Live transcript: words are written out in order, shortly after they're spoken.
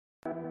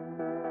Hello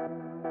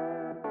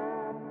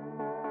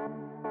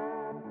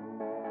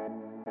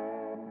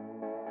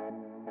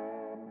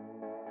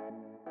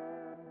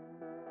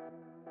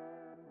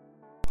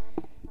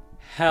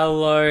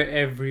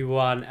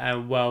everyone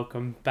and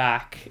welcome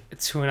back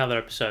to another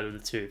episode of the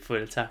Two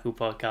Foot Tackle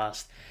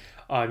podcast.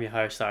 I'm your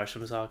host Ari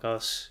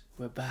Stamatakos.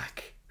 We're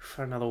back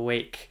for another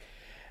week.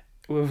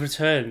 We've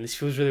returned. This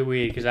feels really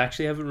weird because I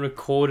actually haven't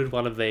recorded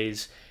one of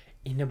these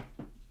in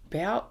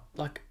about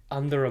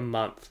under a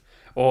month.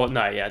 Or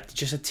no, yeah,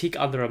 just a tick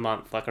under a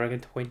month, I reckon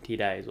 20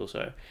 days or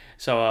so.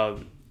 So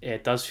yeah,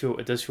 it does feel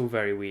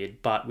very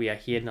weird, but we are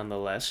here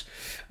nonetheless.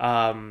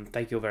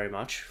 Thank you all very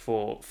much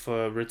for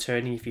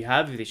returning. If this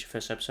is your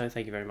first episode,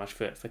 thank you very much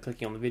for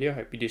clicking on the video.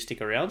 Hope you do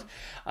stick around.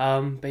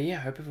 But yeah,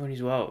 hope everyone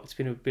is well. It's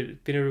been a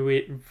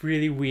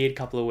really weird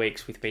couple of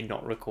weeks with me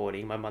not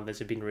recording. My Mondays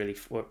have been really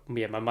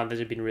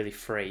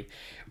free,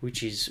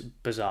 which is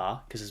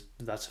bizarre because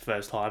that's the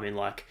first time in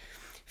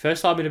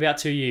about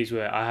 2 years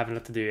where I haven't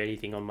had to do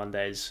anything on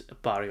Mondays,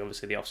 barring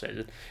obviously the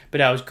off-season. But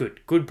that was good.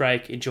 Good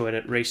break, enjoyed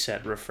it,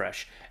 reset,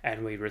 refresh,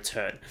 and we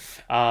return.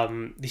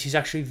 This is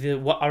actually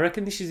I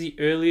reckon this is the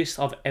earliest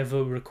I've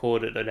ever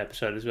recorded an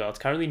episode as well. It's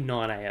currently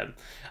 9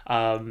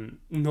 a.m.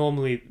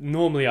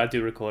 Normally I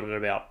do record at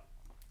about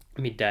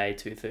midday,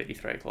 2:30,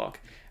 3 o'clock,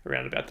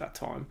 around about that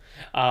time.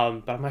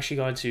 But I'm actually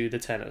going to the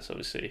tennis,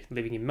 obviously.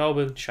 Living in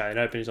Melbourne, Australian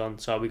Open is on,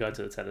 so I'll be going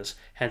to the tennis.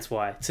 Hence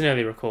why it's an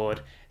early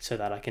record, so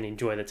that I can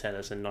enjoy the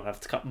tennis and not have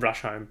to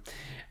rush home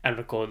and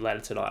record later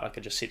tonight. I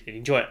can just sit and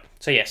enjoy it.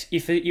 So yes,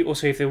 if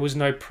there was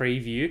no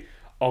preview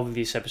of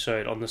this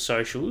episode on the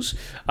socials,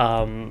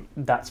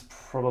 that's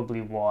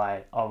probably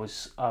why I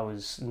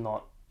was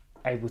not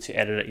able to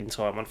edit it in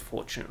time,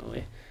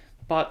 unfortunately.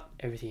 But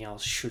everything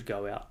else should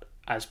go out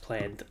as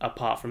planned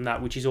apart from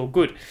that, which is all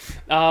good.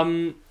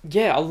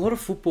 Yeah, a lot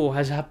of football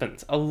has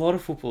happened.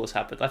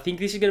 I think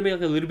this is going to be a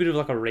little bit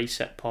of a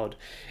reset pod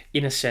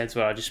in a sense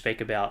where I just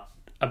speak about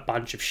a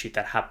bunch of shit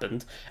that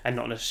happened and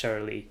not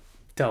necessarily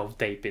delve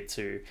deep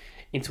into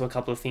a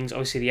couple of things.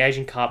 Obviously, the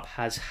Asian Cup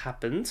has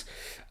happened,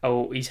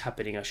 or is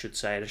happening, I should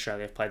say, and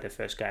Australia have played their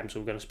first game, so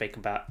we're going to speak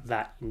about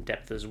that in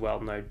depth as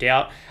well, no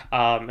doubt,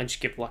 and just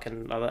give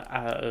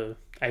another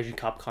Asian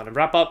Cup kind of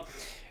wrap up.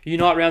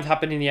 Unite round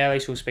happened in the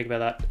A-League, so we'll speak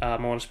about that. I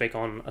want to speak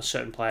on a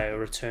certain player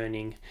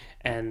returning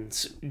and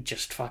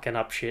just fucking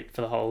up shit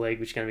for the whole league,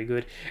 which is going to be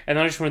good. And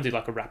then I just want to do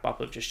a wrap-up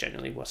of just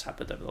generally what's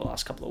happened over the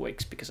last couple of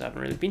weeks, because I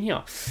haven't really been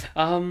here.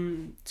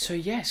 So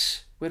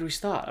yes, where do we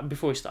start?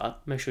 Before we start,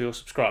 make sure you're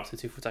subscribed to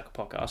the Two Foot Tackle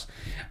podcast.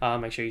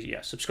 Make sure you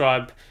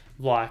subscribe,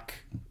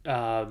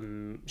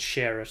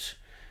 share it,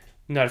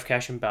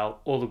 notification bell,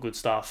 all the good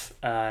stuff,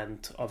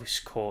 and of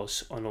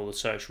course on all the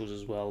socials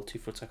as well. Two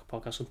Foot Tackle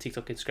podcast on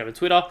TikTok, Instagram, and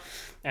Twitter,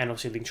 and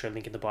obviously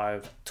link in the bio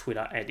of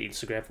Twitter and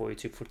Instagram for your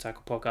Two Foot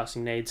Tackle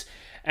podcasting needs,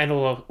 and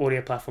all the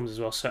audio platforms as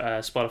well. So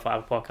Spotify,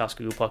 Apple Podcast,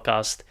 Google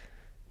Podcast,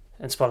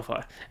 and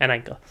Spotify and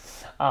Anchor.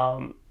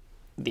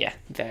 Yeah,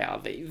 they are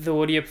the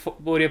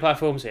audio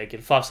platforms. Yeah,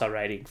 give 5-star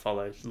rating,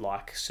 follow,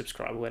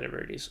 subscribe, whatever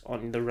it is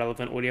on the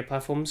relevant audio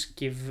platforms.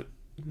 Give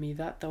me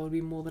that would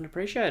be more than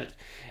appreciated.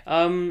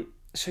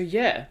 So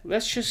yeah,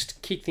 let's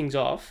just kick things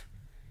off.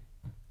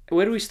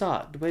 Where do we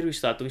start? Do we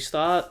start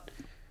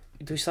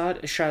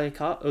Australia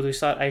Cup, or do we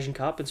start Asian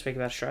Cup and speak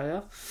about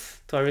Australia?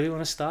 Do I really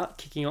want to start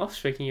kicking off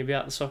speaking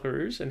about the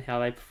Socceroos and how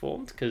they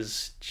performed?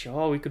 Because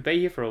we could be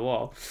here for a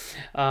while.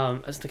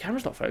 As the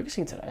camera's not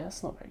focusing today,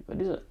 that's not very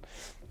good, is it?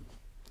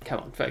 Come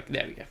on,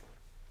 there we go.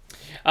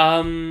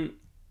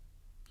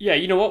 Yeah,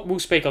 you know what? We'll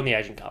speak on the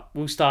Asian Cup.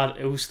 We'll start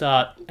and we'll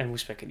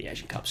speak on the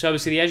Asian Cup. So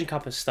obviously the Asian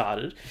Cup has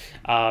started.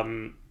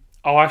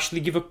 I'll actually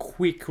give a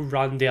quick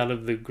rundown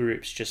of the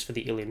groups just for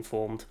the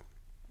ill-informed.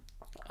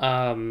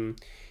 And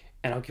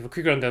I'll give a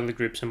quick rundown of the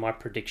groups and my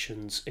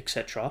predictions,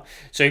 etc.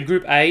 So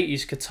Group A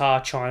is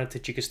Qatar, China,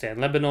 Tajikistan,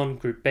 Lebanon.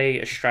 Group B,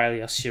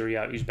 Australia,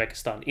 Syria,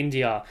 Uzbekistan,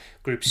 India.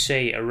 Group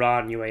C,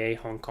 Iran, UAE,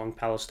 Hong Kong,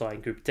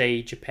 Palestine. Group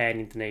D, Japan,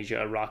 Indonesia,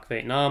 Iraq,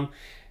 Vietnam.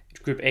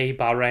 Group E,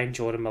 Bahrain,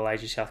 Jordan,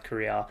 Malaysia, South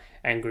Korea.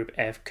 And Group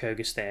F,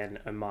 Kyrgyzstan,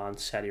 Oman,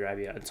 Saudi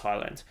Arabia, and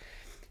Thailand.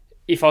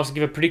 If I was to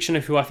give a prediction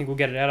of who I think will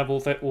get it out of all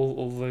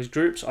those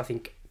groups, I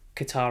think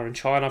Qatar and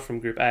China from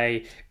Group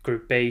A.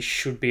 Group B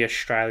should be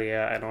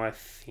Australia and I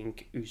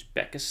think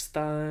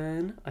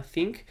Uzbekistan,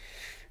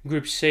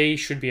 Group C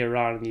should be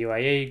Iran and the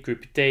UAE.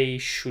 Group D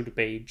should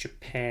be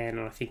Japan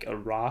and I think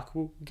Iraq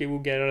will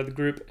get out of the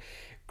group.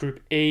 Group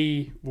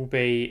E will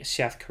be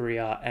South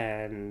Korea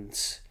and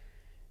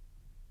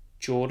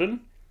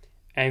Jordan.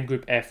 And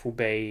Group F will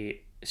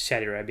be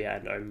Saudi Arabia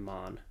and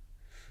Oman.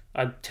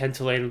 I tend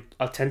to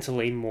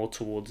lean more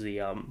towards the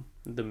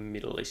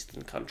Middle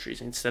Eastern countries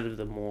instead of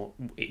the more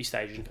East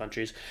Asian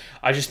countries.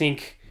 I just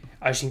think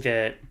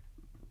they're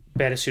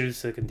better suited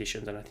to the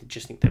conditions, and I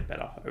just think they're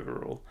better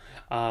overall.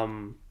 I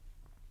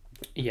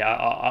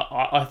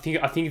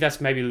think that's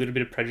maybe a little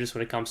bit of prejudice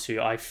when it comes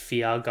to I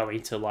fear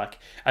going to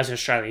as an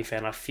Australian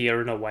fan, I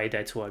fear an away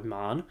day to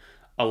Oman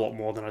a lot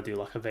more than I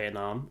do a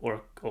Vietnam or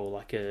a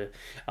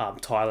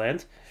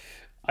Thailand.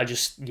 I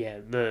just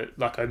the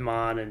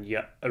Oman and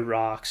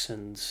Iraq's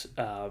and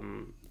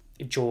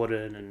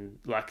Jordan, and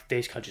like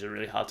these countries are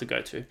really hard to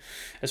go to,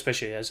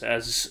 especially as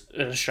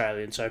an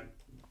Australian. So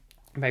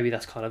maybe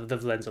that's kind of the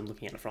lens I'm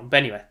looking at it from. But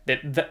anyway,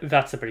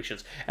 that's the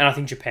predictions. And I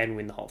think Japan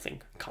win the whole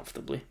thing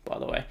comfortably, by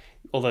the way.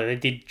 Although they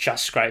did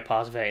just scrape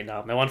past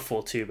Vietnam. They won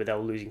 4-2, but they were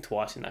losing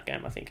twice in that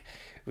game, I think,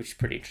 which is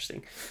pretty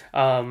interesting.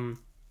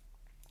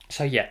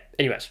 So yeah,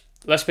 anyways,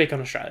 let's speak on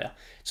Australia.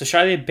 So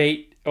Australia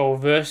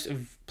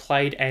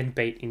played and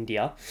beat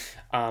India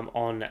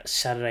on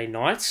Saturday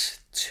night,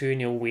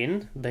 2-0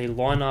 win. The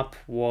lineup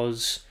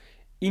was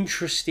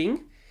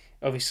interesting.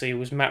 Obviously, it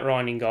was Matt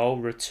Ryan in goal,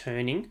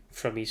 returning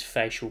from his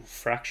facial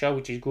fracture,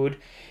 which is good.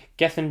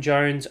 Gethin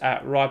Jones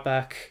at right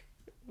back,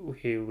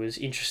 who was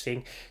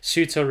interesting.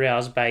 Suter,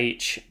 Rouse,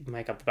 Baich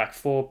make up the back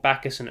four.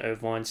 Bacchus and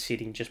Irvine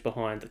sitting just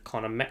behind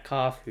Connor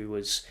Metcalf, who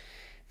was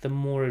the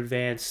more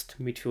advanced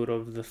midfielder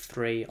of the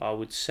three, I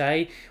would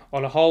say.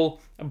 On a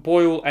whole,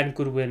 Boyle and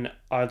Goodwin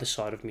either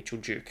side of Mitchell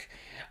Duke.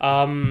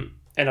 And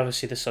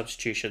obviously the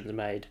substitutions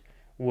made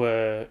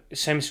were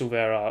Sam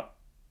Silvera,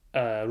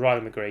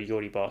 Riley McGree,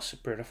 Yordi Boss,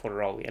 Bruno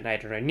Fortaroli and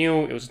Aidan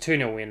O'Neill. It was a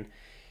 2-0 win.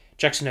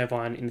 Jackson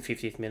Irvine in the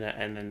 50th minute,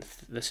 and then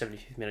the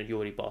 75th minute,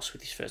 Yordi Boss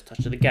with his first touch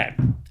of the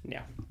game.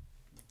 Now,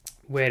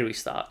 where do we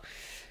start?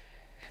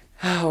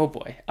 Oh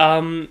boy.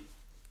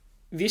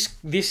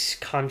 This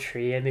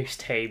country and this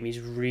team is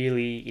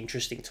really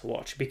interesting to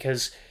watch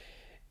because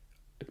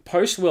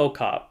post World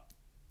Cup,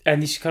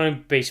 and this is kind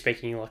of be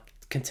speaking like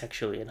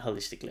contextually and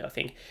holistically, I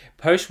think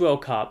post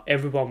World Cup,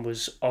 everyone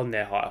was on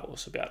their high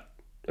horse about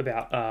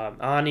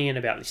Arnie and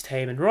about this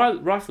team, and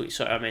rightfully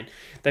so. I mean,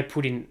 they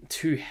put in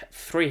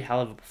 3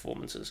 hell of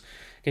performances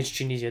against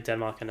Tunisia,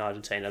 Denmark, and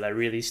Argentina. They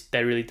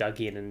really dug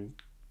in and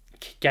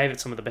gave it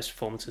some of the best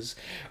performances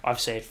I've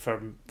seen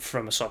from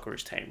a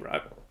Socceroos team,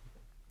 right?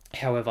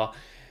 However,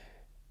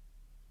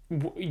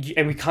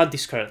 and we can't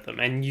discredit them,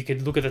 and you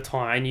could look at the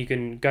time, and you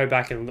can go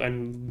back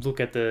and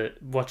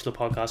watch the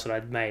podcast that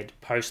I'd made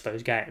post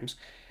those games.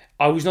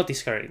 I was not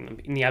discrediting them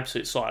in the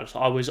absolute slightest.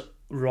 I was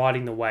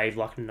riding the wave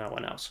like no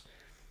one else.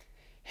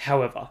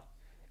 However,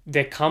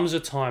 there comes a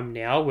time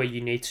now where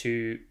you need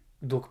to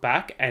look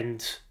back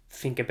and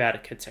think about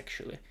it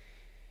contextually.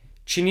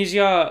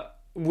 Tunisia,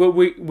 we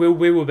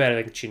were better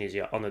than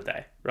Tunisia on the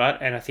day, right?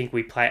 And I think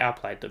we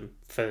outplayed them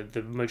for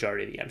the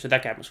majority of the game, so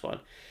that game was fine.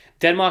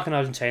 Denmark and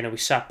Argentina, we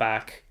sat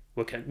back,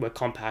 we're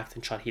compact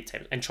and tried to hit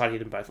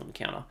them both on the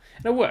counter,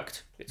 and it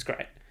worked. It's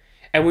great.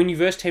 And when you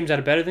verse teams that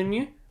are better than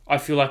you, I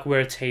feel like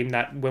we're a team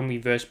that when we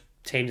verse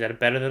teams that are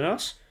better than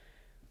us,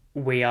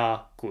 we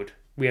are good.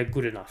 We are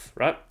good enough,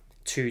 right,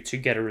 to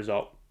get a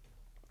result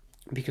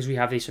because we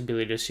have this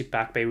ability to sit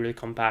back, be really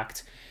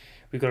compact.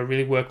 We've got a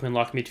really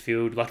workmanlike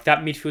midfield. Like that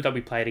midfield that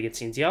we played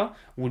against India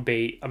would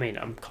be, I mean,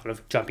 I'm kind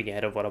of jumping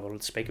ahead of what I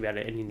wanted to speak about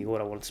it and in the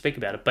order I wanted to speak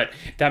about it, but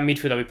that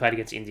midfield that we played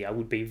against India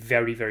would be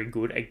very, very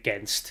good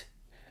against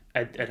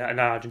an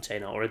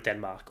Argentina or a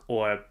Denmark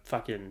or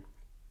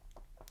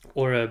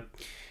a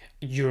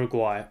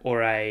Uruguay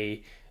or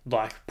a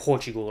like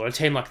Portugal or a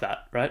team like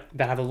that, right?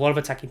 That have a lot of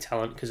attacking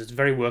talent because it's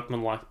very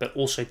workmanlike, but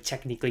also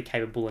technically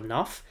capable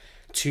enough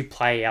to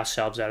play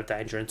ourselves out of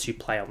danger and to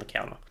play on the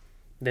counter.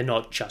 They're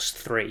not just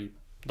 3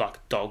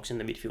 like dogs in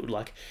the midfield.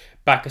 Like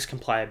Bacchus can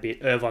play a bit,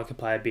 Irvine can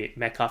play a bit,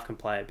 Metcalf can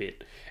play a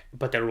bit,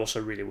 but they're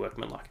also really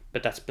workmanlike.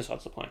 But that's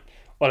besides the point.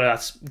 Well,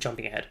 that's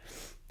jumping ahead.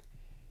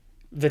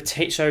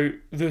 So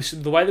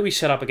the way that we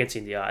set up against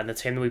India and the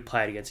team that we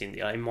played against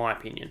India, in my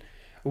opinion,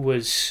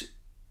 was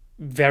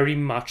very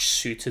much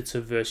suited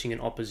to versing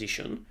an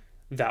opposition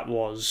that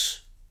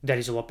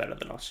is a lot better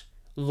than us.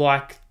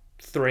 Like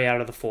 3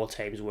 out of the 4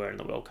 teams were in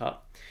the World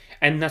Cup.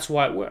 And that's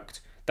why it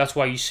worked. That's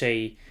why you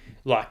see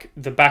like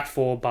the back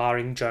 4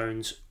 barring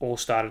Jones all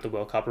started the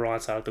World Cup,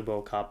 Ryan started the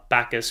World Cup,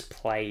 Bacchus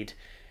played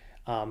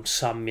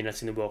some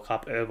minutes in the World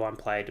Cup, Irvine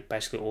played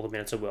basically all the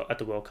minutes at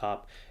the World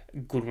Cup,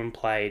 Goodwin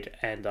played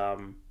and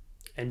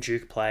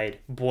Duke played.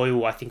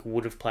 Boyle I think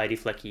would have played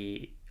if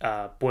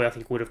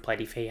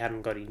he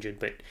hadn't got injured,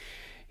 but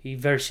he's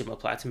very similar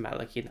player to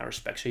Malik in that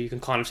respect. So you can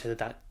kind of say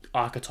that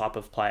archetype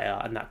of player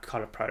and that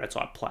kind of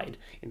prototype played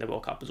in the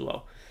World Cup as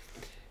well.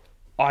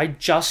 I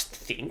just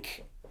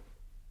think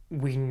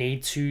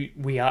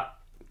we are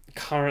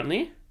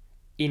currently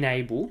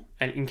unable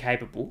and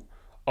incapable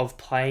of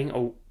playing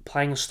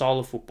a style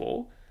of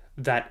football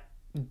that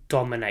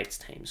dominates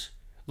teams.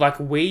 Like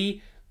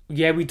we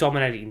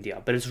dominated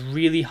India, but it's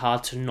really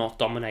hard to not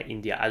dominate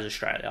India as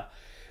Australia.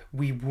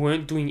 We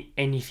weren't doing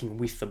anything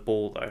with the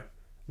ball though.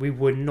 We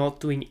were not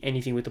doing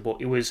anything with the ball.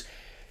 It was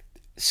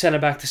centre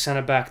back to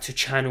centre back to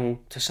channel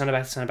to centre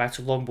back to centre back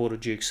to long ball to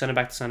Duke, centre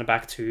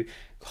back to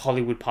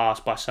Hollywood pass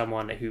by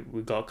someone who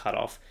we got cut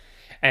off.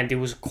 And there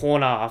was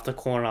corner after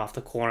corner after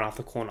corner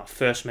after corner,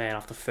 first man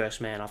after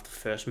first man after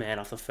first man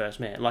after first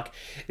man. Like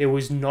there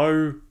was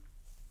no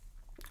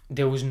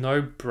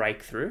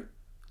breakthrough.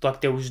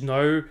 Like there was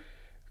no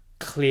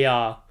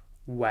clear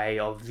way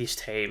of this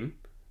team,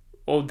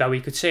 or that we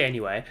could see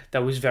anyway,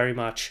 that was very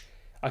much,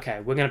 okay,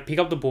 we're going to pick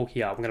up the ball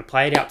here, we're going to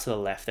play it out to the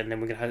left, and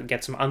then we're going to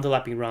get some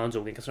underlapping runs, or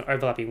we're going to get some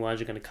overlapping runs,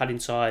 we're going to cut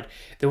inside.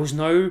 There was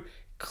no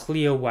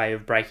clear way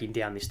of breaking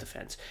down this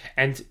defence.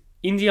 And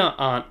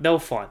India they were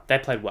fine. They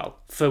played well.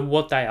 For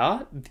what they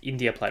are,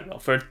 India played well.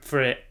 For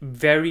a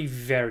very,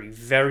 very,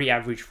 very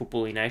average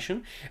footballing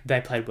nation,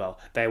 they played well.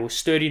 They were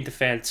sturdy in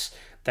defence.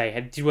 They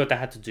did what they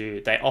had to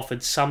do. They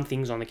offered some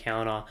things on the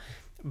counter,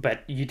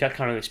 but you can't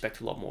really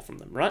expect a lot more from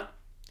them, right?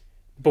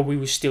 But we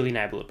were still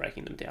unable at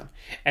breaking them down.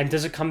 And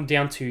does it come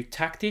down to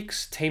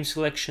tactics, team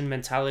selection,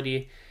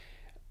 mentality?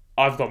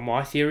 I've got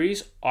my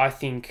theories. I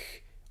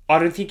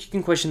don't think you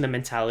can question the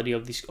mentality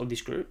of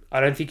this group. I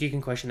don't think you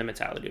can question the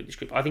mentality of this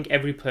group. I think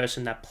every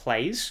person that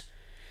plays,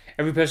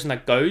 every person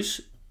that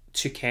goes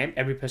to camp,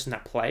 every person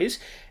that plays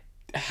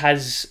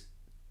has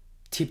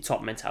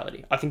tip-top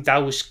mentality. I think that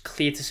was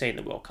clear to see in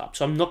the World Cup.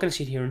 So I'm not going to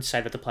sit here and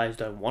say that the players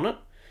don't want it.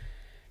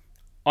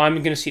 I'm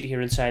going to sit here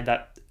and say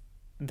that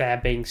they're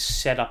being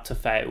set up to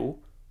fail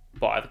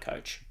by the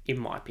coach, in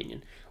my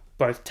opinion,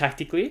 both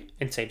tactically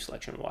and team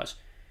selection-wise.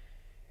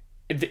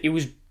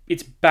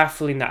 It's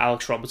baffling that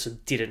Alex Robertson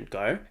didn't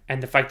go,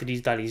 and the fact that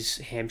he's done his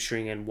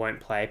hamstring and won't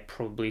play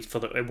for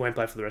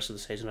the rest of the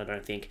season, I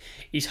don't think,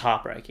 is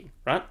heartbreaking,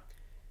 right?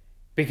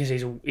 Because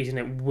he's a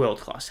world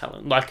class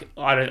talent. Like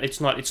it's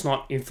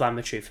not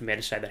inflammatory for me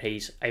to say that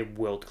he's a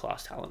world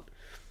class talent.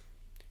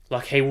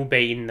 Like he will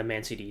be in the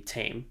Man City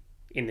team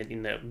in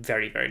the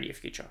very, very near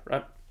future,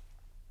 right?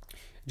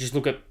 Just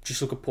look at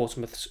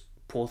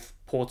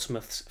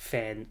Portsmouth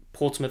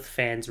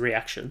fans'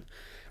 reaction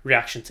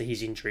to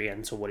his injury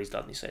and to what he's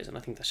done this season. I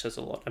think that says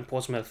a lot. And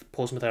Portsmouth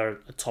are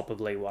a top of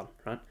League One,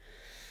 right?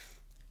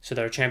 So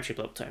they're a championship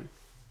level team.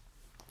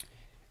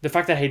 The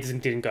fact that he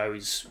didn't go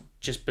is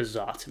just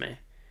bizarre to me.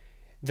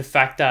 The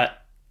fact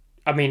that,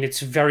 I mean,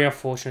 it's very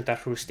unfortunate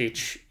that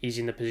Hrustic is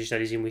in the position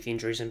that he's in with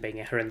injuries and being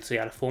horrendously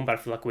out of form, but I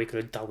feel like we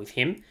could have done with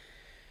him.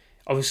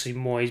 Obviously,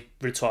 Moyes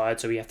retired,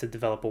 so we have to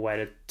develop a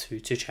way to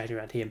change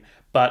around him.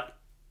 But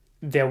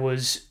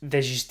there's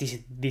just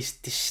this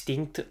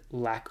distinct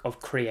lack of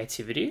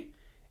creativity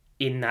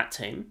in that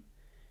team.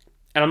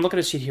 And I'm not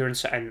going to sit here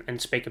and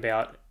speak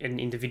about and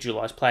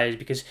individualise players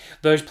because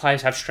those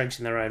players have strengths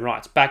in their own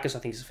rights. Backus, I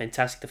think, is a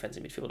fantastic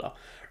defensive midfielder,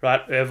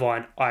 right?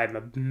 Irvine, I am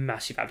a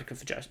massive advocate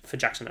for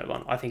Jackson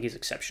Irvine. I think he's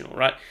exceptional,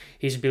 right?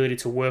 His ability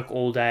to work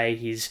all day,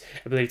 his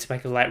ability to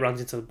make late runs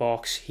into the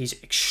box, he's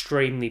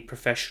extremely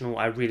professional.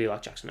 I really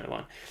like Jackson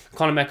Irvine.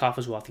 Conor Metcalfe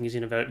as well, I think he's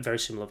in a very, very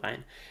similar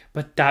vein.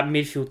 But that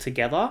midfield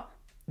together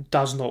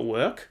does not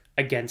work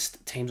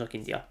against teams like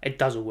India. It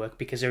doesn't work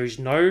because there is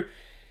none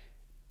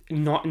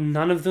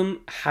of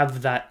them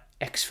have that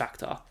X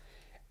factor.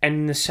 And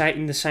in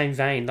the same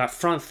vein, that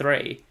front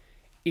three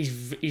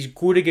is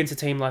good against a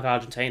team like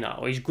Argentina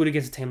or he's good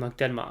against a team like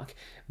Denmark,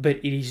 but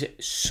it is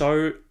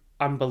so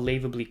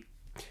unbelievably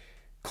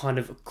kind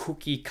of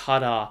cookie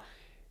cutter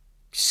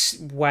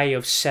way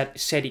of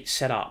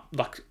set up.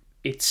 Like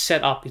it's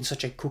set up in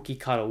such a cookie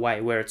cutter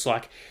way where it's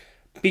like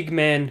big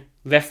man,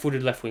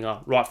 left-footed left winger,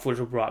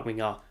 right-footed right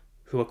winger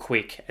who are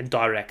quick and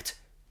direct.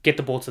 Get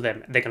the ball to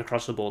them, they're going to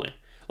cross the ball in.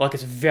 Like,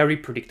 it's very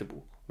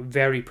predictable.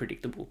 Very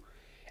predictable.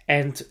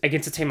 And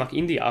against a team like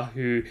India,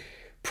 who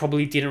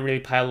probably didn't really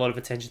pay a lot of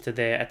attention to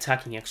their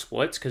attacking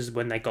exploits, because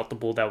when they got the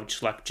ball, they would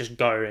just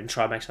go and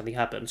try and make something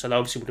happen. So they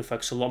obviously would have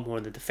focused a lot more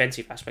on the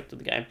defensive aspect of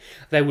the game.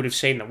 They would have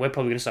seen that we're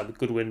probably going to start with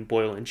Goodwin,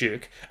 Boyle and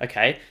Duke.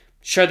 Okay,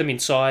 show them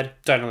inside,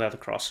 don't allow the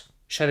cross.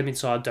 Show them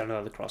inside, don't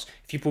allow the cross.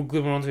 If you put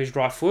Goodwin onto his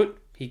right foot,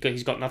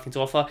 he's got nothing to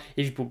offer.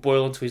 If you put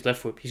Boyle onto his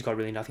left foot, he's got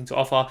really nothing to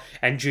offer.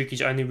 And Duke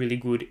is only really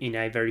good in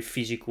a very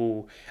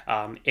physical,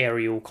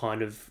 aerial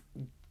kind of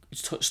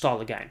style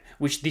of game,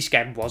 which this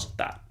game wasn't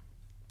that.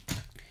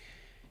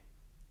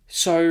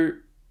 So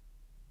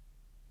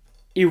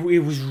it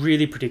was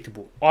really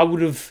predictable.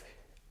 And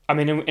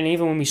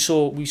even when we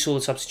saw the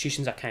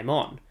substitutions that came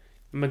on,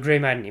 McGree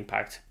made an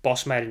impact,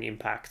 Boss made an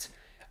impact.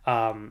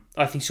 I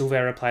think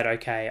Silvera played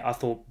okay. I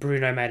thought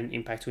Bruno made an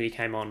impact when he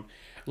came on.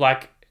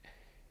 I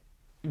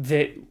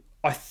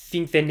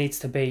think there needs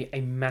to be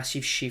a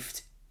massive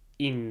shift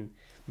in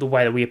the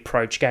way that we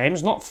approach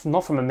games, not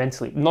from a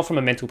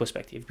mental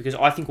perspective, because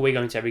I think we're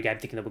going into every game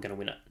thinking that we're going to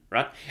win it,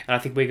 right? And I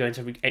think we're going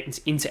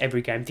into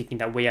every game thinking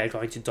that we are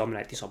going to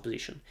dominate this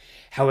opposition.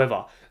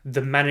 However,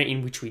 the manner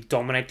in which we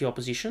dominate the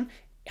opposition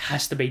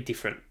has to be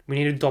different. We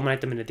need to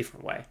dominate them in a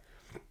different way.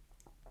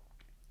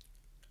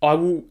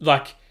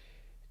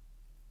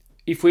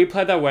 If we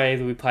play that way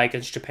that we play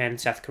against Japan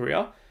and South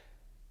Korea,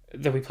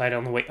 that we played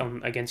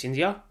against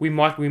India, we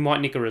might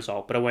nick a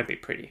result, but it won't be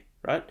pretty,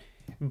 right?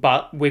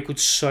 But we could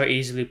so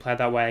easily play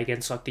that way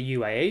against like the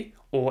UAE,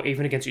 or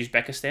even against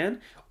Uzbekistan,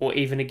 or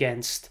even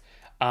against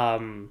a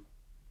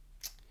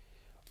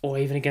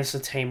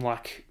team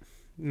like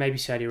maybe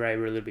Saudi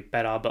Arabia a little bit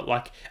better, but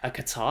like a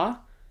Qatar,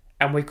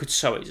 and we could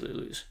so easily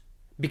lose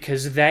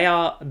because they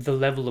are the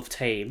level of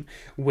team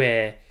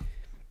where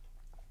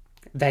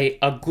they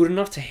are good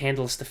enough to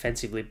handle us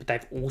defensively, but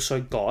they've also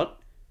got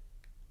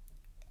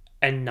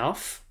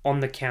enough on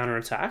the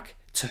counter-attack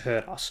to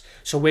hurt us.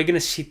 So we're going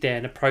to sit there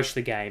and approach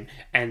the game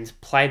and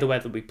play the way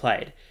that we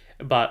played,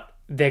 but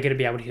they're going to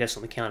be able to hit us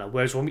on the counter.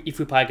 Whereas if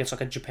we play against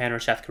like a Japan or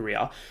a South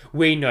Korea,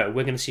 we know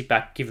we're going to sit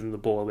back, give them the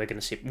ball, we're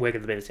going to be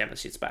the team that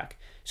sits back.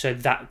 So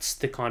that's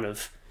the kind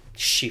of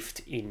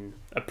shift in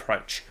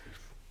approach.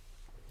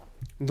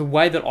 The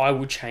way that I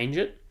would change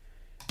it,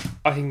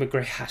 I think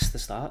McGree has to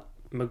start.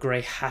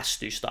 McGree has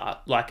to start.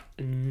 Like,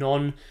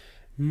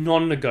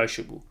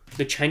 non-negotiable.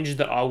 The changes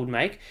that I would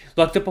make,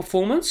 like, the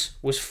performance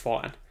was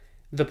fine.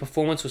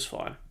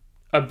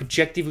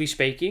 Objectively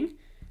speaking,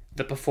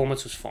 the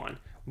performance was fine.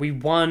 We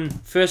won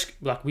first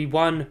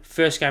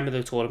game of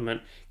the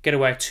tournament, get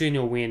away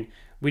 2-0 win.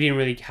 We didn't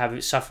really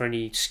suffer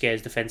any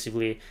scares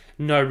defensively.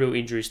 No real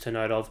injuries to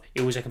note of.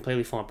 It was a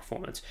completely fine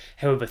performance.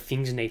 However,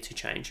 things need to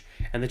change.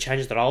 And the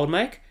changes that I would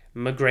make,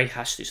 McGree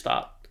has to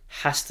start.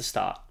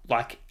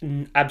 Like,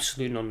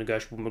 absolute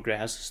non-negotiable, McGree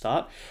has to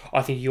start.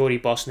 I think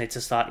Jordi Boss needs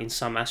to start in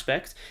some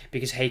aspect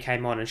because he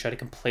came on and showed a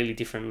completely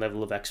different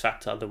level of X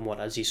factor than what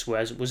Aziz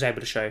was able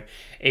to show,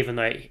 even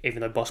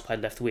though Boss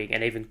played left wing,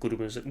 and even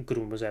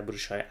Goodwin was able to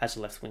show as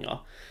a left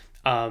winger.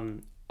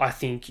 I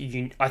think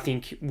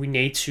we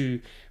need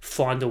to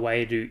find a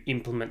way to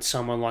implement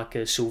someone like a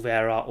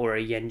Silvera or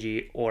a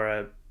Yenji or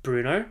a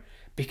Bruno,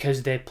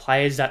 because they're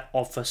players that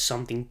offer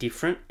something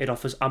different. It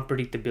offers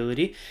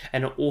unpredictability,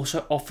 and it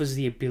also offers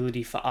the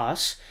ability for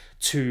us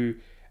to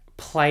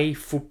play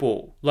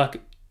football.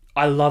 Like,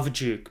 I love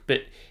Duke,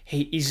 but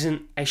he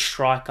isn't a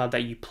striker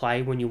that you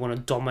play when you want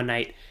to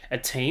dominate a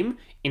team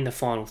in the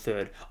final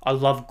third. I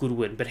love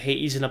Goodwin, but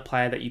he isn't a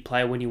player that you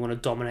play when you want to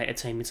dominate a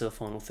team into the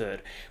final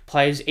third.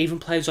 Even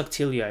players like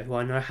Tilio, who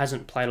I know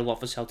hasn't played a lot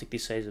for Celtic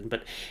this season,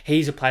 but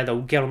he's a player that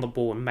will get on the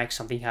ball and make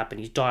something happen.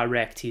 He's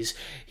direct, he's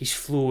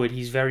fluid,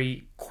 he's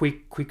very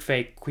quick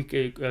feet,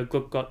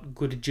 got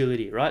good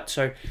agility, right?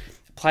 So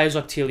players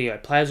like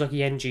Tilio, players like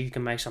Yenji who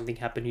can make something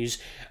happen, who's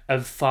a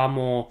far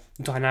more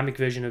dynamic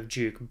version of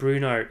Duke.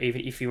 Bruno,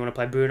 even if you want to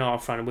play Bruno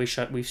up front, and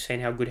we've seen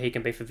how good he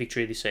can be for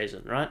victory this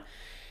season, right?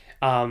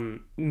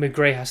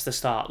 McGree has to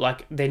start.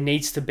 Like, there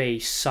needs to be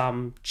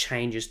some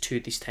changes to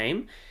this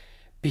team,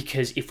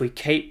 because if we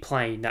keep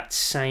playing that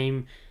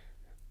same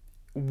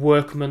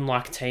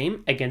workman-like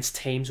team against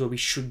teams where we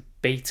should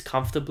beat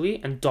comfortably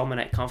and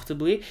dominate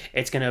comfortably,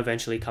 it's going to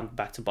eventually come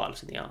back to bite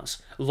us in the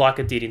arse, like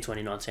it did in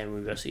 2019 when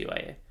we versus the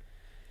UAE.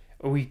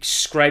 We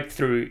scraped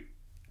through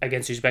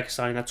against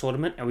Uzbekistan in that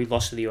tournament, and we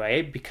lost to the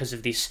UAE because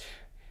of this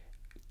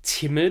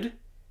timid,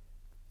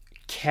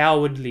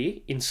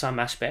 cowardly, in some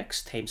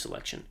aspects, team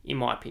selection, in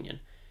my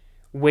opinion.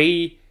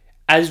 We,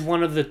 as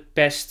one of the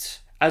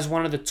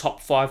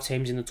top 5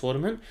 teams in the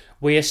tournament,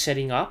 we are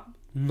setting up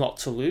not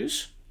to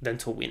lose, than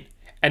to win.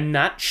 And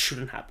that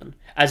shouldn't happen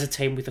as a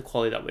team with the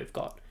quality that we've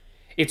got.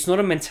 It's not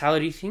a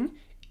mentality thing,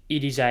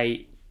 it is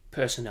a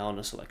personnel and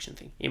a selection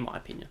thing, in my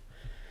opinion.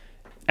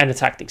 And a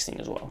tactics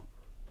thing as well.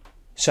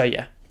 So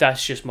yeah,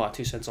 that's just my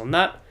 2 cents on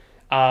that.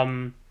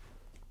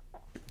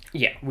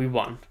 Yeah, we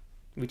won,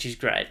 which is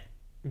great,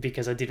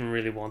 because I didn't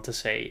really want to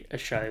see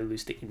Australia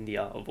lose to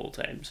India of all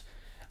teams.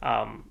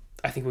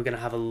 I think we're gonna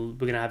have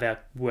our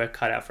work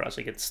cut out for us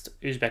against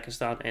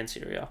Uzbekistan and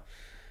Syria,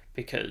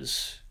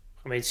 because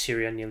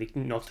Syria nearly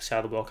knocked us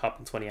out of the World Cup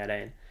in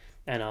 2018,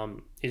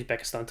 and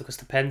Uzbekistan took us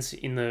to pens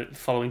in the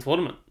following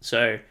tournament.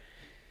 So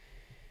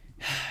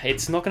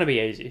it's not going to be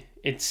easy.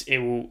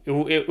 It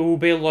will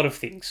be a lot of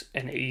things,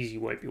 and easy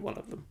won't be one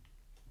of them.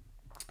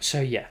 So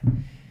yeah,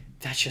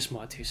 that's just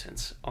my 2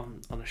 cents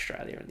on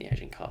Australia and the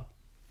Asian Cup.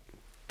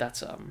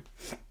 That's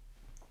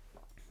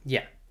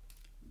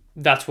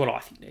that's what I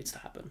think needs to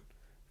happen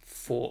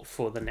for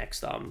the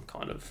next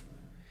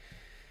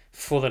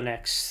for the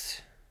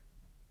next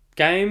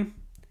game.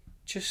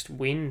 Just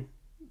win.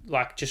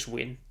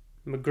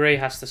 McGree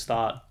has to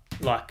start.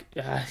 I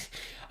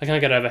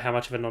can't get over how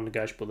much of a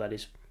non-negotiable that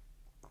is.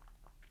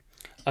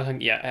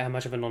 How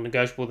much of a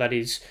non-negotiable that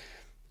is.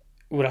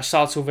 Would I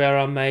start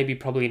Silvera? Maybe,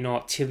 probably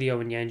not. Tilio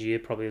and Yanji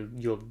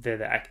are they're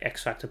the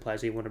X factor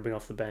players that you want to bring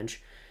off the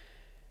bench.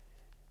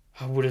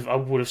 I would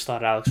have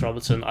started Alex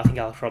Robertson. I think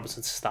Alex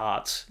Robertson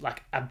starts,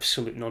 like,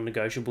 absolute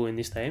non-negotiable in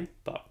this team.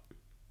 But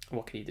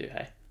what can you do,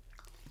 hey?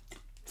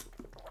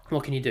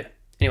 What can you do?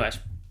 Anyways,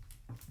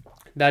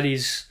 that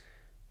is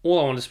all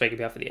I want to speak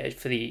about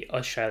for the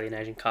Australian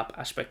Asian Cup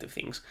aspect of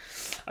things.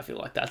 I feel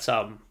like that's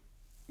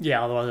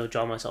otherwise I'll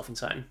drive myself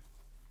insane.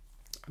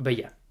 But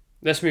yeah,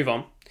 let's move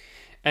on.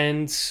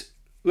 Let's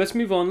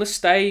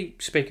stay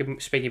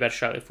speaking about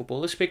Australia football.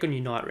 Let's speak on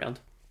Unite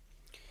Round.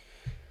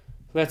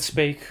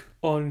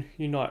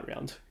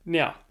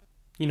 Now,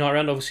 Unite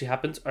Round obviously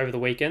happened over the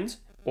weekend.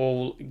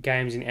 All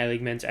games in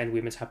A-League men's and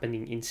women's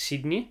happening in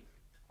Sydney,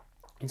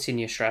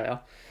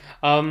 Australia.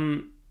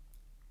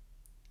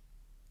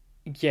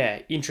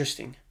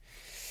 Interesting.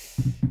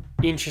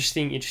 I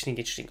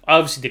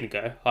obviously didn't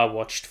go. I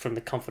watched from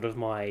the comfort of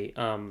my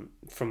own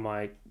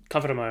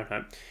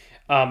home.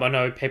 I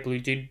know people who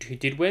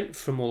did went.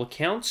 From all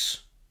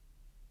accounts,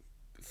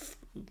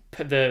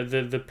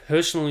 the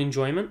personal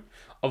enjoyment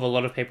of a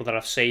lot of people that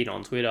I've seen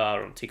on Twitter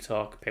or on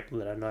TikTok, people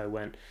that I know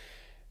went,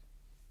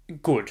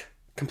 good,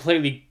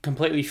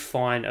 completely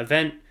fine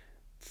event.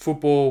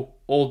 Football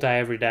all day,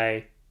 every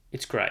day.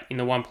 It's great. In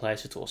the one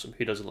place, it's awesome.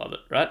 Who doesn't love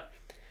it, right?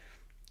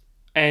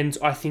 And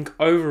I think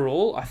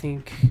overall, I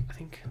think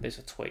there's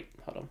a tweet.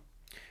 Hold on.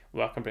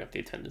 Well, I can bring up the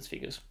attendance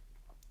figures.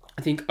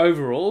 I think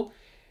overall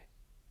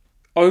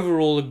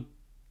a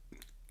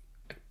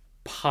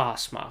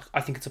pass mark.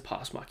 I think it's a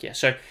pass mark, yeah.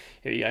 So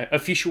here we go.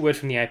 Official word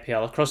from the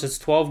APL. Across its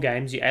 12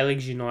 games, the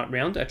A-League's Unite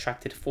round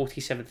attracted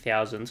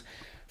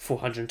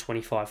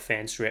 47,425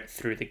 fans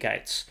through the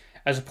gates.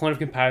 As a point of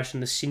comparison,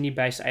 the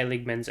Sydney-based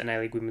A-League men's and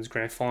A-League women's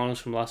grand finals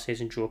from last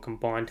season drew a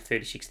combined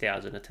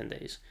 36,000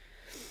 attendees.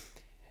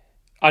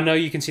 I know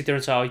you can sit there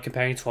and say, oh, you're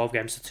comparing 12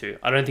 games to 2.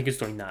 I don't think it's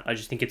doing that. I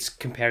just think it's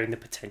comparing the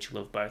potential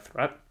of both,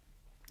 right?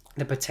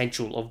 The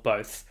potential of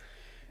both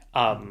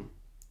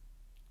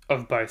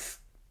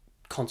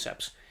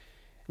concepts.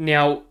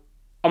 Now,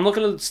 I'm not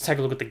going to take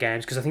a look at the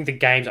games because I think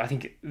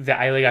the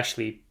A-League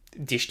actually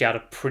dished out a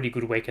pretty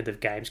good weekend of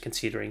games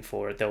considering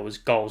for it. There was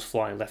goals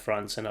flying left,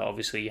 fronts, and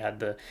obviously you had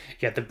the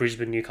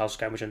Brisbane Newcastle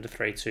game which ended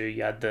 3-2.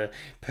 You had the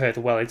Perth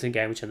Wellington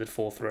game which ended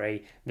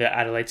 4-3. The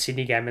Adelaide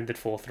Sydney game ended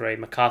 4-3.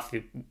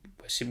 McCarthy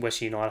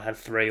West United had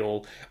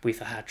 3-3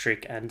 with a hat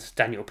trick, and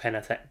Daniel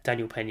Pena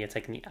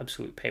taking the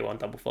absolute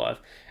P155.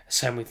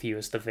 Same with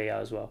US Davia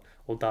as well,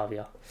 or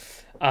Davia.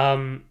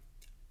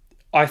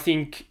 I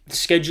think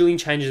scheduling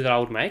changes that I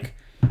would make,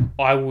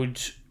 I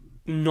would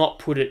not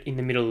put it in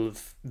the middle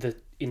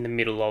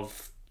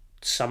of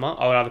summer.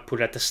 I would either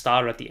put it at the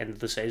start or at the end of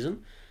the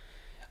season.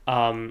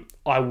 I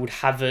would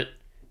have it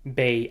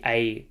be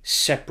a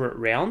separate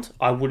round.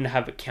 I wouldn't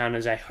have it count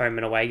as a home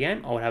and away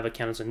game. I would have it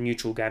count as a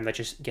neutral game that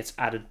just gets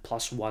added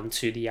 +1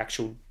 to the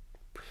actual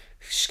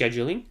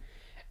scheduling.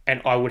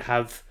 And I would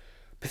have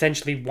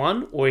potentially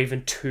 1 or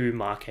even 2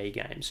 marquee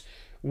games.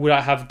 Would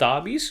I have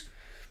derbies?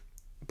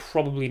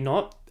 Probably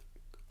not.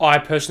 I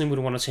personally would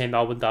want to see a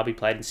Melbourne derby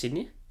played in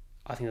Sydney.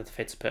 I think that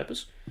defeats the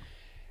purpose.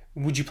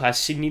 Would you play a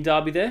Sydney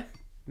derby there?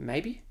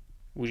 Maybe.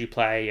 Would you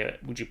play a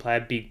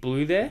Big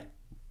Blue there?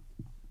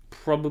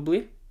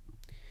 Probably.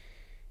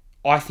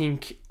 I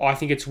think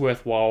it's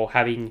worthwhile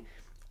having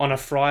on a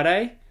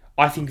Friday.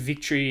 I think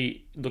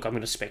Victory. Look, I'm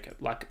going to speak.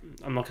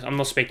 I'm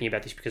not speaking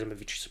about this because I'm a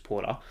Victory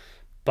supporter,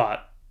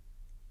 but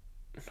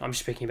I'm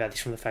speaking about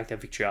this from the fact that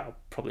Victory are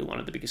probably one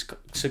of the biggest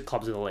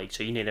clubs in the league.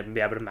 So you need to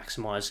be able to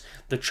maximise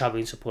the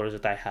travelling supporters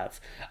that they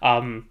have,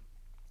 and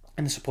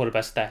the supporter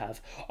base that they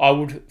have. I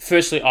would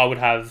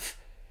have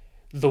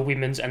the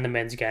women's and the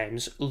men's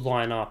games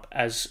line up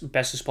as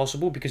best as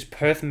possible because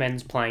Perth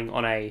men's playing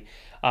on a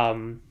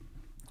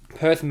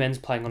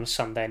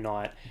Sunday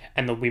night,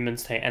 and the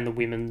women's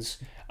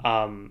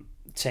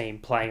team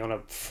playing on a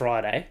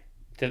Friday.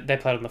 They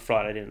played on the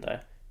Friday, didn't they?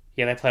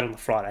 Yeah, they played on the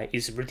Friday.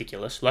 Is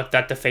ridiculous. Like,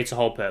 that defeats the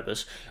whole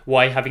purpose.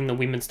 Why having the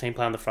women's team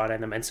play on the Friday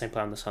and the men's team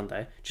play on the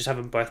Sunday? Just have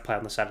them both play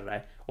on the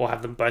Saturday, or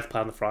have them both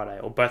play on the Friday,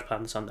 or both play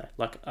on the Sunday.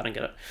 Like, I don't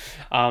get it.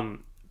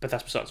 But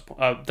that's besides the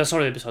point. That's not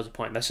really besides the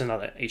point. That's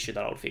another issue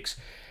that I would fix.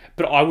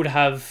 But I would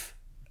have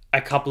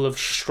a couple of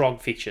strong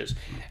fixtures.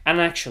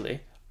 And actually,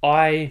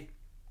 I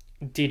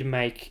did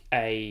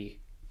a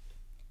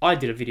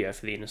video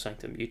for the Inner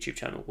Sanctum YouTube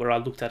channel where I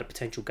looked at a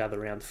potential gather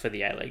round for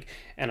the A-League,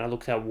 and I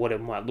looked at what it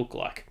might look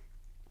like.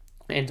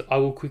 And I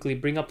will quickly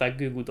bring up that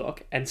Google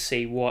Doc and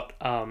see what...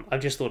 I've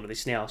just thought of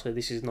this now, so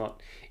this is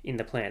not in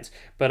the plans.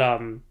 But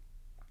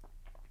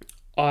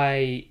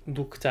I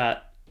looked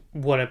at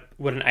what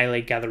an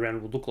A-League gather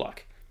round would look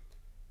like.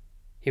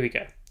 Here we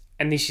go.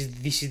 And this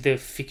is the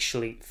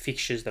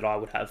fixtures that I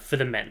would have for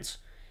the men's.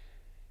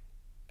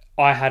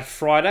 I had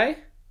Friday,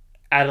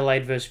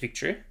 Adelaide versus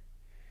Victory.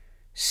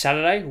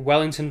 Saturday,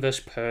 Wellington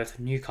versus Perth,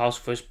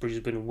 Newcastle versus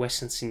Brisbane,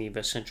 Western Sydney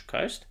versus Central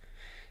Coast.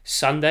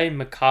 Sunday,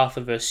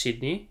 Macarthur versus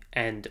Sydney,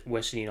 and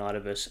Western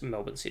United versus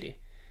Melbourne City.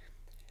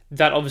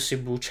 That obviously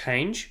will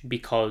change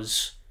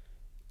because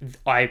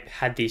I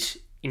had this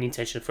in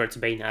intention for it to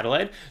be in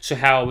Adelaide. So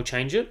how I would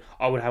change it,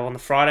 I would have on the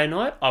Friday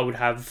night, I would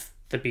have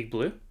the Big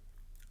Blue.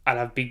 I'd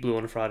have Big Blue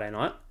on a Friday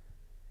night.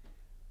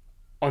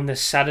 On the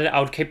Saturday, I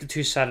would keep the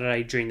 2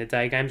 Saturday during the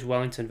day games.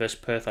 Wellington versus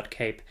Perth I'd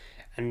keep,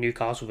 and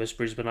Newcastle versus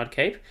Brisbane I'd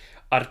keep.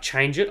 I'd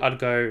change it. I'd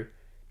go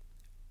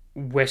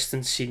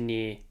Western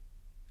Sydney.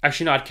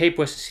 Actually, no, I'd keep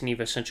Western Sydney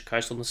versus Central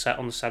Coast on the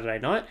Saturday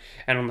night,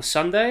 and on the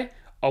Sunday,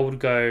 I would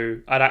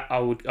go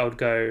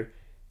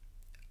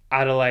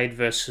Adelaide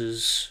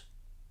versus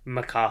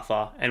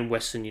Macarthur and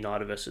Western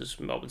United versus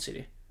Melbourne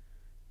City.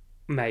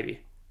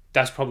 Maybe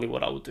that's probably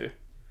what I would do.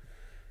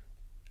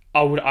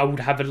 I would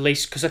have at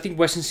least, because I think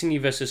Western Sydney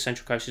versus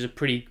Central Coast is a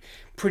pretty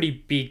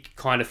big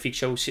kind of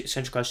fixture.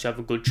 Central Coast have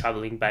a good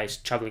travelling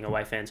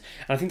away fans,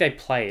 and I think they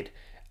played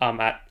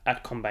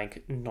at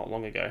CommBank not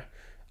long ago.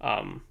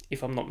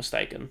 If I'm not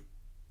mistaken.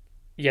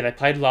 Yeah, they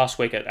played last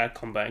week at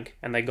CommBank,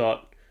 and they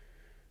got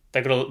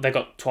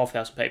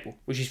 12,000 people,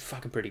 which is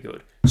fucking pretty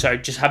good. So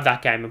just have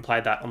that game and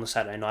play that on the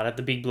Saturday night. Have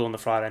the Big Blue on the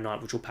Friday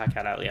night, which will pack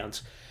out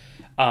Allianz.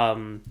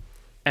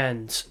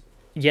 And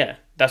yeah,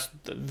 that's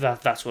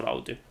what I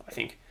would do, I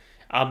think.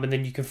 And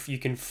then you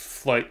can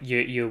float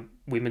your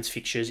women's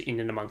fixtures in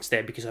and amongst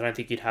there, because I don't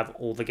think you'd have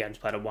all the games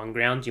played at one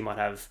ground. You might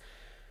have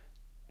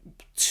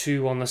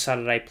 2 on the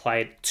Saturday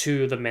played,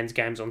 2 of the men's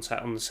games on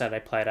the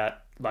Saturday played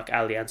at like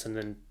Allianz, and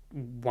then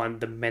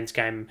the men's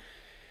game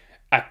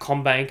at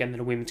CommBank, and then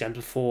a women's game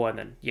before, and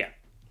then yeah.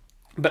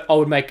 But I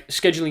would make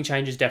scheduling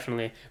changes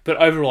definitely. But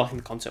overall, I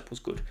think the concept was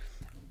good.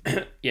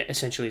 Yeah,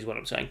 essentially is what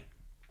I'm saying.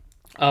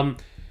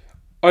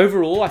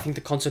 Overall, I think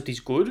the concept is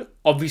good.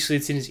 Obviously,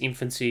 it's in its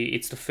infancy.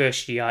 It's the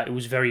first year. It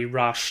was very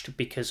rushed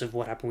because of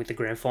what happened with the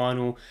grand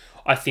final.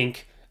 I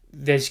think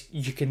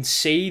you can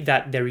see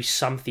that there is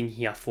something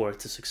here for it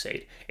to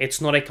succeed.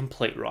 It's not a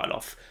complete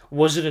write-off.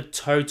 Was it a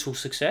total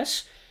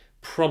success?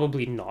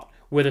 Probably not.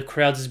 Were the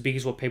crowds as big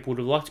as what people would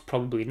have liked?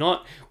 Probably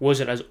not. Was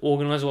it as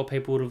organised as what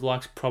people would have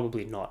liked?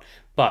 Probably not.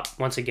 But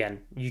once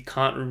again, you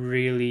can't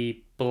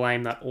really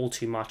blame that all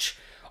too much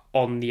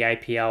on the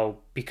APL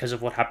because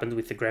of what happened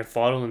with the grand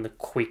final and the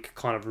quick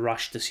kind of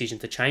rush decision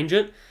to change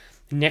it.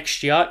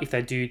 Next year, if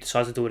they do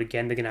decide to do it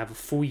again, they're going to have a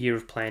full year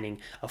of planning,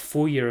 a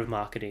full year of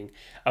marketing,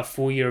 a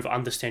full year of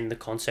understanding the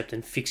concept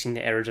and fixing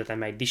the errors that they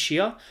made this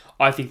year.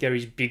 I think there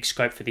is big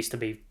scope for this to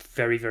be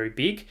very, very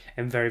big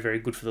and very, very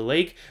good for the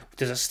league.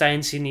 Does it stay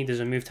in Sydney? Does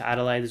it move to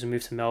Adelaide? Does it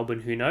move to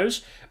Melbourne? Who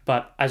knows?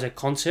 But as a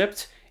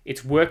concept,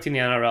 it's worked in the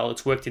NRL.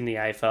 It's worked in the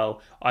AFL.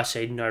 I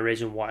see no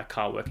reason why it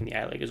can't work in the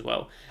A-League as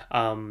well.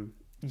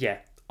 Yeah,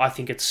 I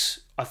think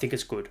it's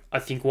good. I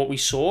think what we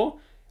saw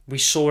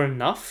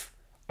enough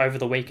over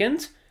the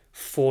weekend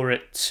for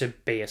it to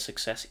be a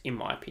success, in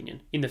my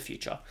opinion, in the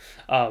future.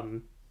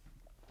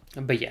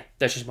 But yeah,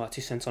 that's just my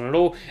 2 cents on it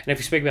all. And if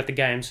we speak about the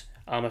games,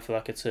 I feel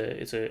like it's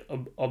a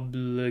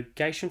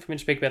obligation for me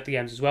to speak about the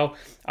games as well.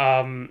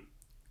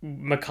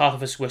 Macarthur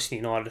vs Western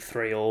United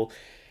 3-3.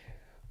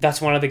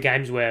 That's one of the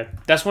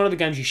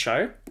games you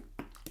show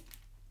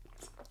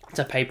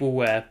to people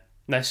where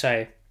they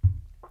say,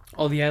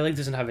 "Oh, the A-League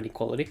doesn't have any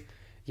quality."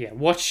 Yeah,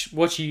 watch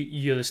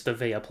Ulyss De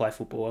Villa play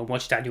football and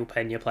watch Daniel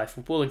Pena play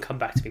football and come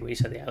back to me when you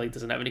say the A-League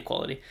doesn't have any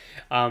quality.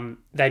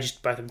 They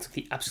just, both of them took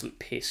the absolute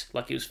piss.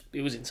 Like, it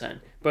was insane.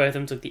 Both of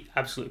them took the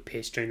absolute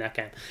piss during that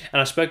game.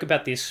 And I spoke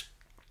about this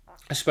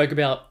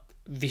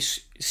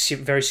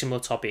very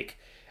similar topic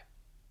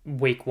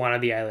week 1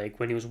 of the A-League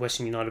when it was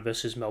Western United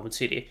versus Melbourne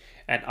City,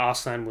 and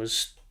Arslan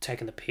was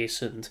taking the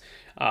piss, and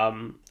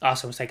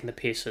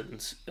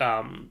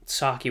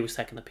Saki was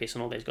taking the piss,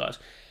 and all these guys.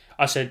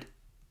 I said,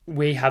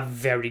 we have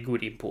very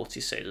good imports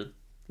this season.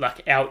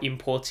 Like, our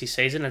imports this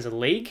season as a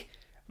league,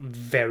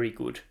 very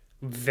good.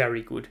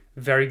 Very good.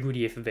 Very good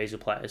year for visa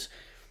players.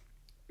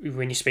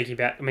 When you're speaking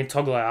about,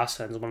 Togolai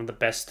Arslan is one of the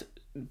best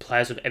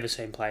players I've ever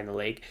seen play in the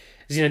league.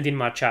 Zinedine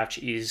Marchach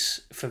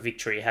is, for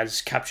victory,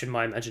 has captured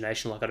my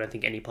imagination like I don't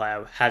think any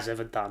player has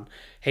ever done.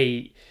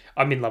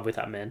 I'm in love with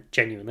that man,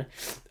 genuinely.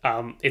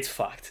 It's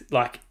fucked.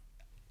 Like,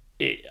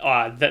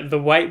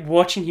 the way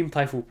watching him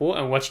play football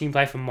and watching him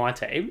play for my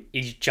team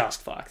is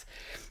just fucked.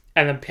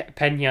 And then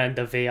Pena and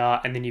De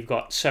Villa, and then you've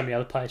got so many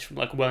other players from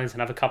like Wellington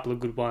have a couple of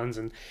good ones,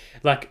 and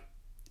like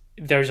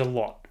there's a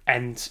lot.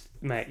 And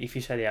mate, if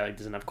you say the A-League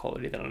doesn't have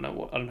quality, then I don't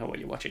know what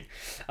you're watching.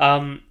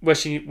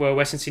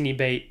 Western Sydney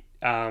beat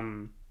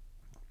Melbourne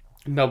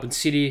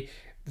City.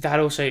 That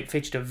also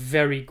featured a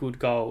very good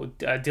goal.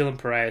 Dylan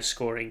Pereira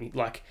scoring,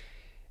 like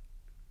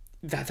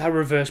that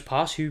reverse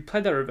pass. Who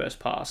played that reverse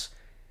pass?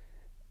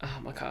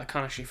 I can't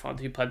actually find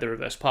who played the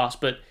reverse pass,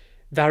 but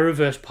that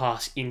reverse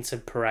pass into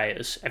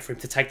Pereira's, and for him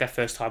to take that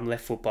first time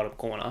left foot bottom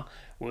corner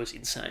was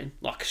insane.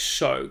 Like,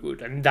 so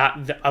good. And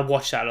that I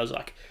watched that and I was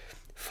like,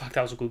 fuck,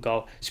 that was a good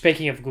goal.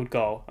 Speaking of a good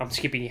goal, I'm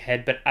skipping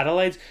ahead, but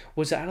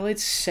was it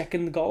Adelaide's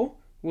second goal?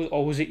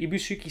 Or was it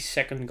Ibusuki's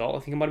second goal? I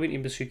think it might have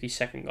been Ibusuki's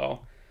second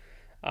goal.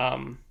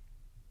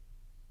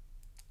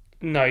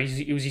 No,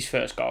 it was his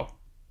first goal.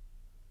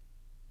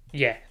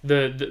 Yeah,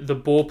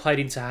 the ball played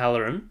into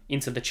Halloran,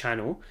 into the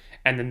channel,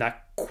 and then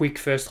that quick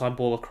first-time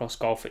ball across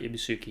goal for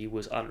Ibusuki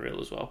was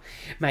unreal as well.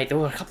 Mate, there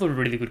were a couple of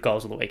really good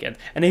goals on the weekend.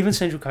 And even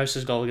Central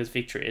Coast's goal against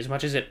Victory, as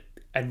much as it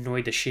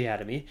annoyed the shit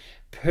out of me,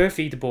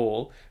 perfect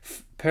ball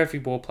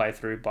play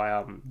through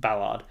by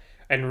Ballard.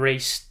 And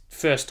Reece,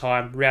 first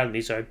time, round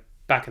the zone,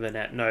 back of the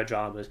net, no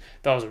dramas.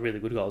 That was a really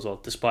good goal as well,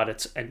 despite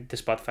the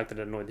fact that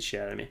it annoyed the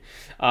shit out of me.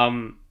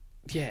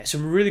 Yeah,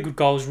 some really good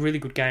goals, really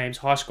good games,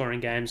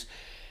 high-scoring games.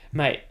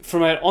 Mate,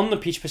 from an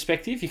on-the-pitch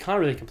perspective, you can't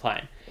really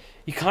complain.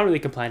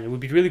 It would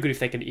be really good if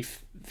they can,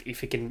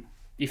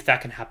 if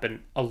that can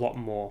happen a lot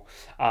more.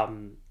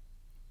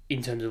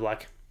 In terms of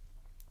like,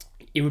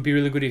 it would be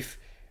really good if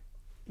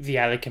the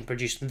A-League can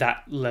produce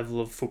that level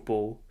of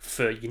football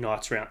for every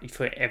Unite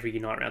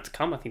round to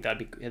come. I think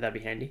that'd be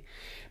handy.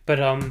 But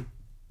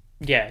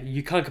yeah,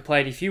 you can't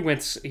complain if you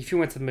went to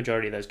the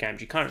majority of those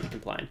games. You can't really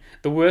complain.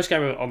 The worst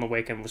game on the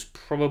weekend was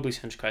probably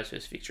Central Coast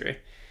versus Victory.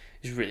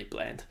 It was really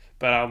bland.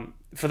 But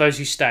for those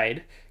who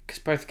stayed, because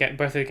both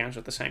of the games were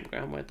at the same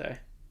ground, weren't they?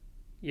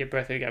 Yeah,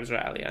 both of the games were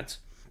at Allianz.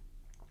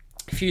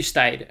 If you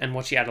stayed and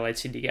watched the Adelaide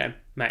Sydney game,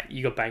 mate,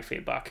 you got bang for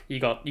your buck.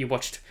 You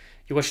watched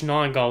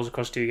 9 goals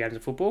across 2 games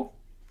of football.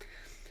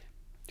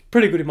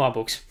 Pretty good in my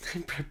books.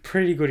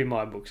 Pretty good in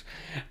my books.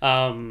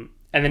 And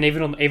then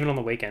even on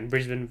the weekend,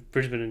 Brisbane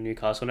and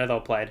Newcastle. I know they were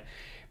played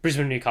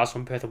Brisbane and Newcastle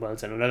and Perth and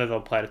Wellington. I know they were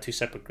played at 2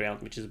 separate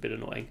grounds, which is a bit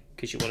annoying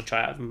because you want to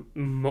try out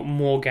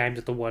more games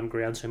at the one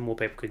ground so more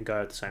people can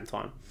go at the same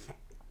time.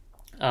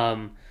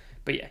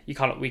 But yeah, we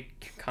can't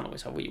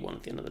always have what you want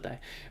at the end of the day.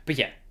 But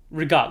yeah,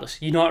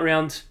 regardless, United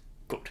round,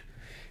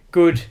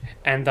 good,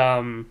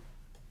 and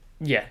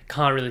yeah,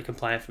 can't really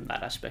complain from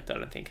that aspect, I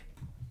don't think.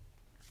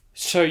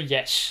 So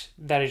yes,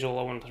 that is all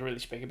I wanted to really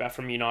speak about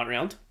from United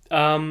round.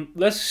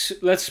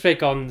 Let's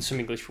speak on some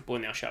English football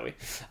now, shall we?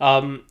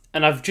 And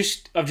I've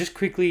just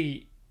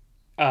quickly,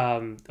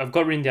 I've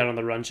got written down on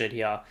the run sheet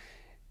here,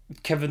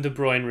 Kevin De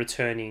Bruyne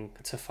returning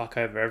to fuck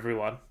over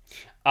everyone.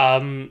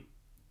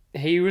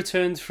 He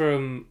returned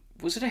from,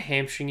 was it a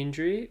hamstring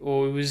injury,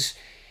 or it was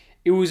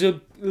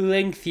a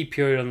lengthy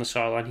period on the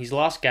sideline. His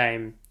last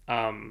game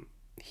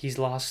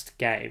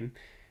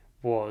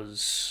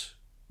was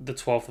the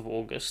 12th of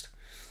August,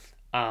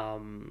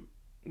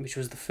 which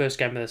was the first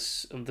game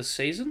of the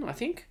season, I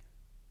think.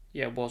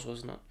 Yeah, it was,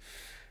 wasn't it?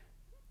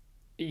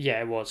 Yeah,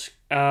 it was.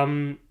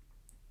 Yeah,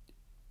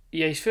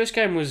 his first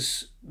game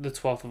was the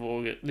 12th of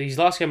August. His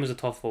last game was the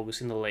 12th of August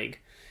in the league.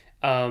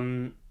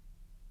 And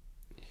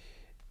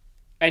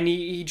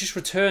he just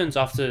returns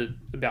after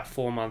about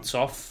 4 months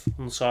off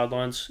on the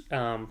sidelines,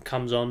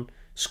 comes on,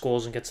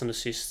 scores and gets an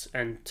assist,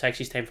 and takes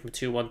his team from a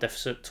 2-1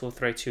 deficit to a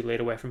 3-2 lead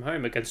away from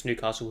home against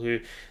Newcastle, who,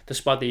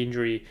 despite the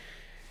injury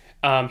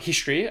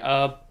history,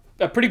 are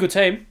a pretty good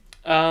team.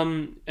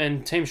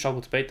 And teams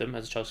struggle to beat them.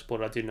 As a Chelsea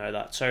supporter, I do know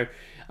that. So,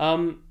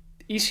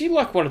 is he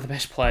like one of the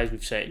best players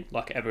we've seen,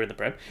 like ever in the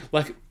Prem?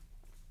 Like,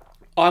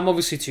 I'm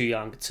obviously too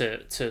young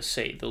to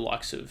see the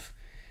likes of...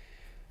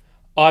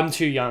 I'm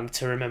too young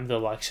to remember the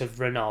likes of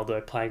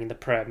Ronaldo playing in the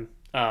Prem,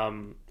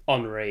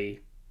 Henry,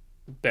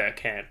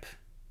 Bergkamp,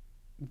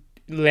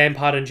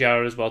 Lampard and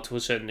Gerrard as well to a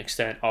certain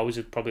extent. I was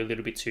probably a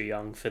little bit too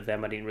young for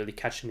them. I didn't really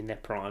catch them in their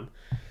prime.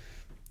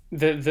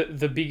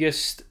 The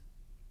biggest,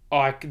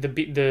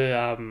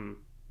 the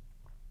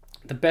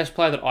best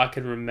player that I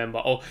can remember,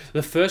 or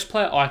the first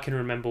player I can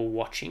remember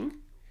watching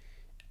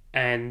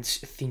and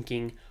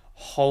thinking,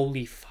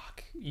 holy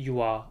fuck,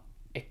 you are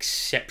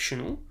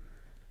exceptional,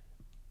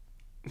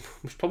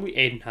 was probably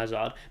Eden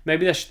Hazard.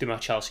 Maybe that's just my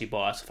Chelsea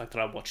bias, the fact that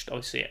I watched,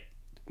 obviously,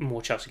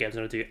 more Chelsea games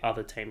than I do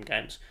other teams'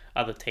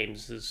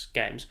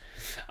 games.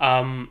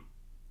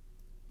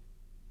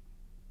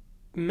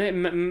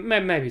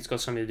 Maybe it's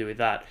got something to do with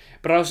that.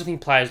 But I also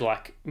think players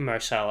like Mo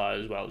Salah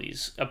as well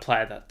is a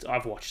player that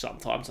I've watched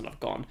sometimes and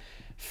I've gone,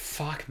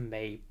 fuck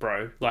me,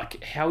 bro.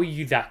 Like, how are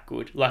you that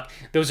good? Like,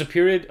 there was a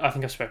period, I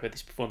think I've spoken about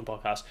this before in the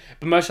podcast,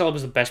 but Mo Salah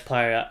was the best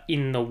player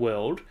in the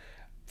world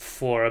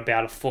for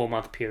about a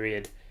 4-month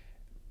period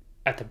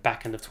at the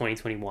back end of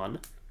 2021.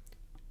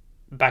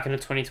 Back into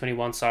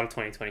 2021, start of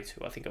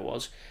 2022, I think it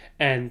was.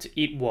 And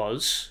it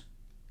was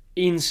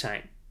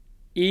insane.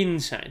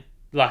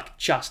 Like,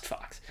 just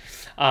fucked.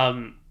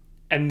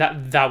 And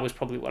that was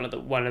probably one of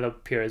the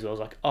periods where I was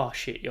like, oh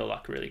shit, you're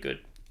like really good.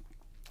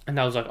 And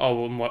that was like,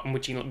 oh, well, I'm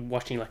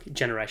watching like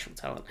generational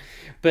talent.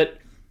 But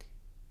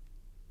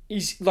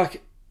is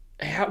like,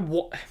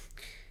 what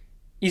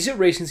is it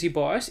recency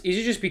bias? Is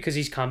it just because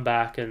he's come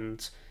back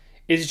and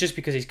has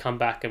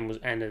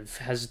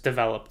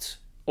developed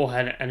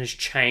and has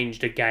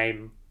changed a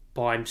game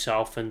by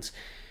himself and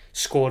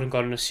scored and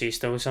got an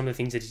assist? There were some of the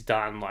things that he's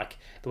done, like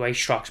the way he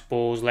strikes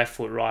balls, left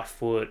foot, right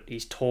foot.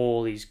 He's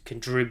tall, he can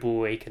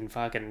dribble, he can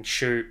fucking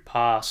shoot,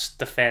 pass,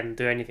 defend,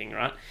 do anything,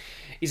 right?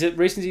 Is it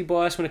recency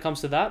bias when it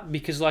comes to that?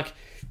 Because, like,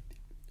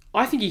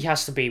 I think he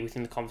has to be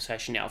within the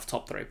conversation now of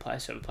top 3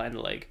 players to ever play in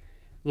the league.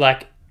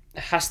 Like,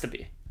 it has to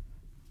be.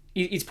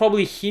 It's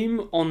probably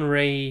him,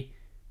 Henry,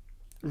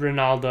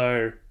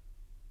 Ronaldo,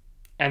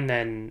 and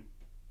then,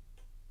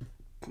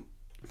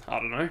 I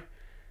don't know,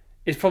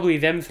 it's probably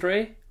them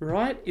 3,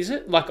 right? Is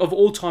it? Like, of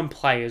all-time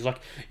players, like,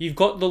 you've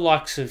got the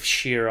likes of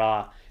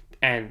Shearer,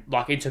 and,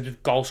 like, in terms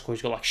of goal scorers,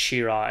 you've got, like,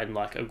 Shearer and,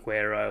 like,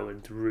 Aguero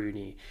and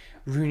Rooney.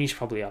 Rooney's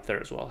probably up there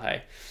as well,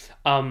 hey?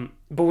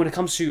 But when it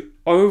comes to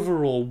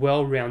overall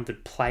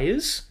well-rounded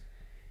players,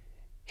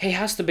 he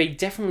has to be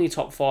definitely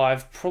top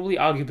 5, probably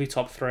arguably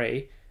top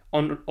 3.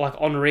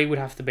 Henry would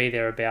have to be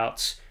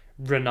thereabouts.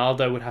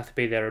 Ronaldo would have to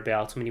be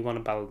thereabouts. I mean, he won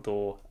a Ballon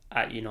d'Or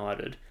at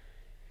United.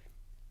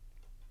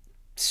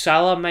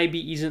 Salah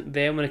maybe isn't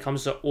there when it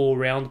comes to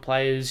all-round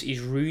players. Is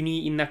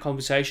Rooney in that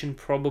conversation?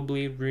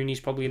 Probably. Rooney's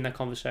probably in that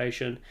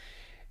conversation.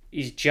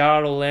 Is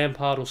Gerrard or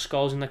Lampard or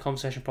Scholes in that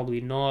conversation?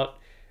 Probably not.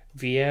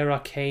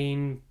 Vieira,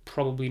 Keane,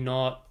 probably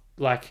not.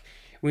 Like,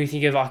 when you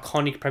think of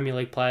iconic Premier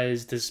League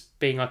players, does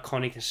being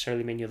iconic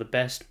necessarily mean you're the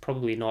best?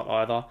 Probably not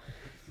either.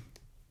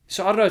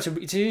 So, I don't know, it's an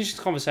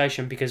interesting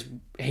conversation because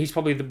he's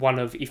probably one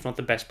of, if not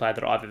the best player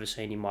that I've ever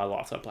seen in my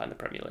lifetime play in the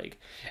Premier League.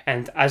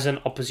 And as an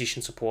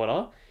opposition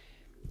supporter,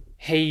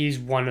 he is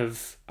one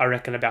of, I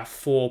reckon, about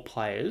 4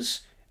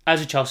 players,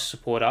 as a Chelsea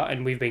supporter,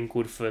 and we've been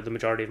good for the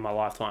majority of my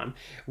lifetime,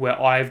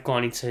 where I've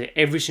gone into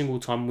every single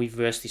time we've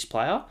versed this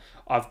player,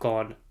 I've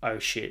gone, oh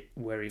shit,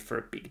 we're in for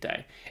a big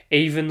day.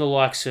 Even the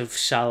likes of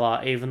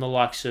Salah, even the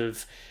likes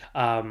of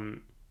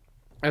Aguero,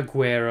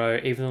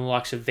 even the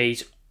likes of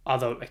these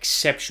other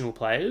exceptional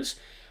players,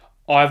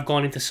 I've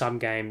gone into some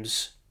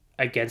games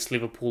against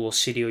Liverpool or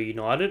City or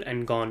United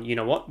and gone, you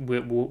know what,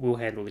 we'll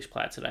handle this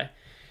player today.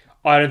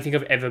 I don't think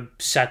I've ever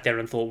sat there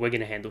and thought we're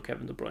going to handle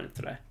Kevin De Bruyne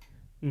today.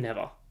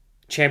 Never.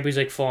 Champions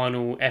League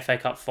final, FA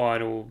Cup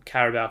final,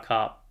 Carabao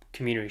Cup,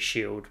 Community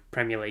Shield,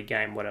 Premier League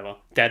game, whatever.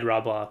 Dead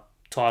rubber,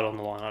 title on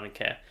the line, I don't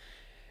care.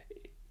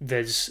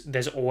 There's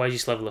always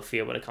this level of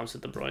fear when it comes to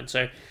De Bruyne.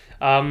 So,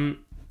 I'll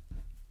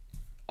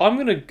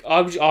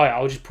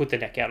just put the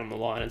neck out on the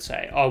line and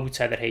say I would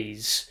say that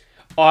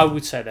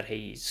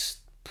he's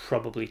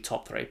probably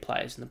top 3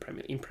 players in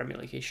Premier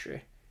League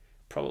history.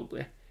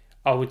 Probably.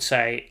 I would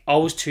say I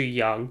was too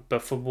young,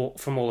 but from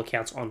all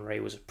accounts,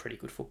 Henry was a pretty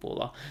good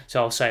footballer.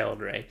 So I'll say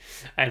Henry,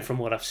 and from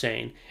what I've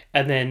seen,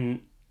 and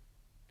then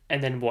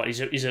what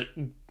is it? Is it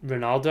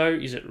Ronaldo?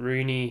 Is it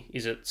Rooney?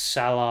 Is it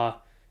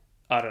Salah?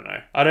 I don't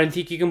know. I don't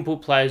think you can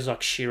put players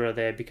like Shearer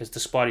there because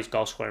despite his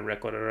goal scoring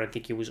record, I don't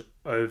think he was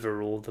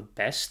overall the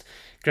best.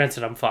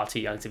 Granted, I'm far too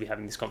young to be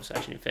having this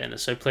conversation in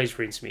fairness, so please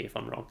rinse me if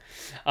I'm wrong.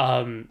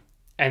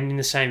 And in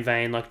the same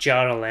vein, like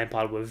Gerrard and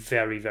Lampard were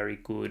very, very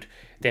good.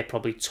 They're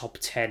probably top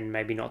 10,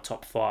 maybe not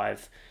top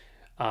 5.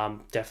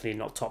 Definitely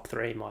not top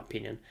 3 in my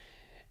opinion.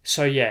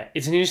 So yeah,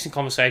 it's an interesting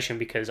conversation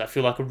because I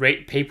feel like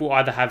people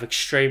either have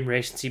extreme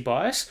recency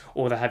bias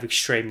or they have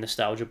extreme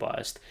nostalgia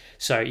bias.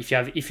 So if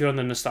you're on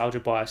the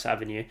nostalgia bias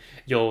avenue,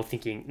 you're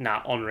thinking,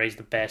 nah, Henry's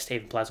the best,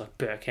 even players like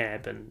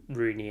Bergkamp and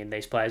Rooney and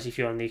these players. If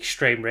you're on the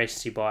extreme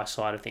recency bias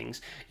side of things,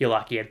 you're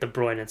like, yeah, De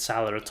Bruyne and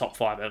Salah are top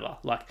 5 ever.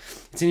 Like,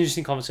 it's an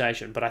interesting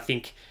conversation, but I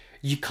think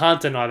you can't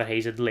deny that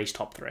he's at least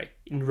top 3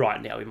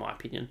 right now, in my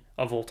opinion,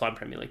 of all-time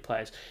Premier League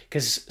players.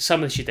 Because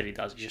some of the shit that he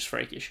does is just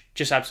freakish.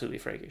 Just absolutely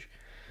freakish.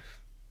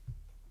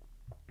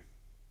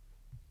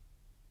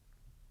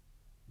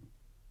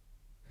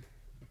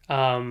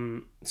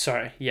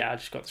 Sorry, yeah, I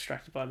just got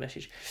distracted by a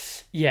message.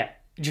 Yeah,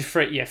 just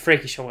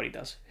freakish on what he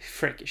does.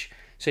 Freakish.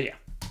 So yeah,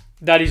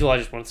 that is all I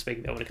just wanted to speak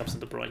about when it comes to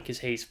De Bruyne, because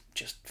he's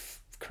just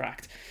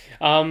cracked.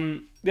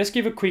 Let's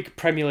give a quick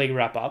Premier League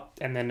wrap up,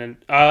 and then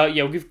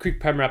we'll give a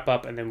quick Prem wrap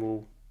up, and then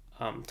we'll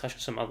touch on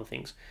some other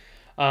things.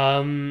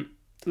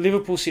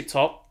 Liverpool sit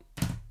top,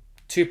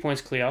 2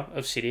 points clear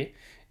of City.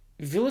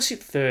 Villa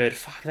sit third.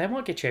 Fuck, they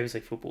might get Champions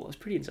League football. That's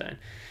pretty insane.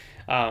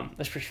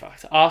 That's pretty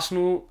fucked.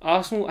 Arsenal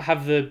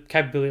have the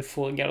capability of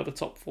falling out of the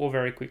top 4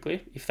 very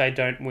quickly if they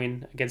don't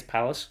win against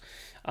Palace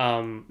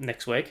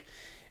next week,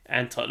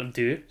 and Tottenham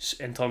do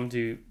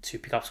to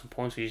pick up some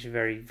points, which is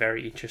very,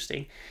 very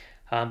interesting.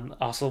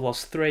 Arsenal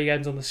lost 3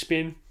 games on the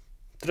spin.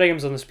 3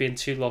 games on the spin,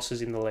 2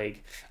 losses in the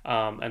league,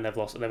 and they've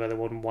only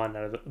won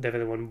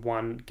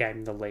one game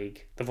in the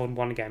league. They've won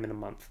 1 game in a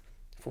month.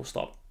 Full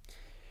stop.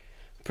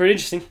 Pretty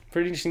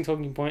interesting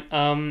talking point.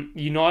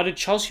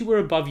 Chelsea were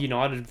above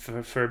United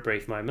for a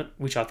brief moment,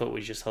 which I thought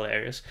was just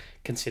hilarious,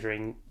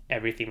 considering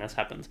everything that's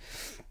happened.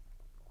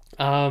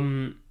 I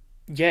don't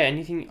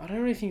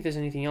really think there's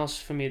anything else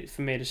for me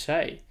to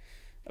say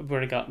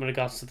when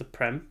regards to the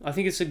Prem. I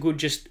think it's a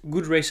good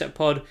reset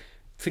pod.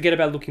 Forget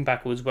about looking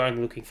backwards. We're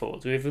only looking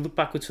forwards. We've looked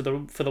backwards for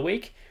the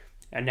week,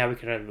 and now we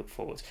can only look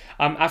forwards.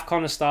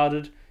 AFCON has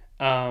started.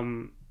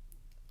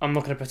 I'm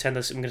not going to pretend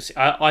this. I'm going to say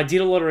I did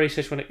a lot of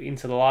research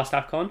into the last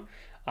AFCON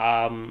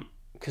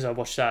because I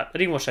watched that. I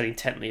didn't watch that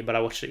intently, but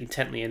I watched it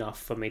intently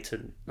enough for me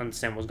to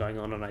understand what's going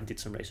on, and I did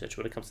some research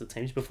when it comes to the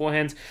teams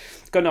beforehand.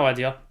 Got no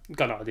idea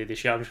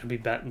this year. I'm just going to be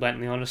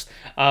blatantly honest.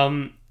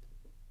 I'm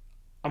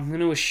going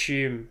to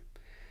assume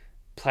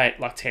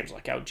teams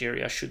like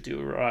Algeria should do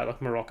right,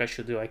 like Morocco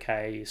should do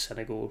okay,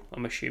 Senegal,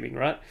 I'm assuming,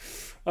 right?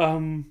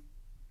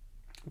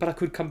 But I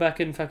could come back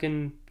and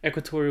fucking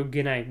Equatorial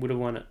Guinea would have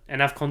won it. And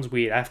AFCON's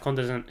weird.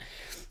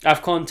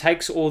 AFCON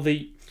takes all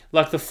the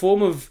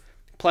form of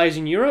players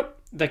in Europe,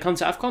 they come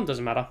to AFCON,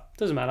 doesn't matter.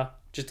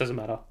 Just doesn't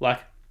matter.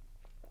 Like,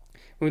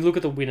 when we look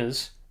at the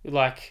winners,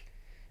 like,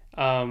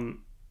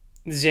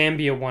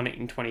 Zambia won it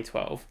in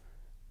 2012.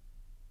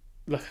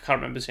 Like, I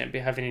can't remember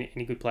Zambia having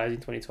any good players in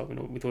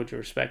 2012, with all due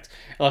respect.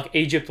 Like,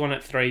 Egypt won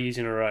it 3 years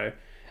in a row.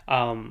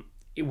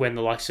 When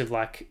the likes of,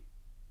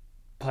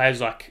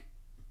 players like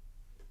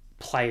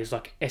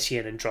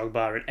Essien and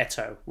Drogba and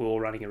Eto'o were all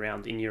running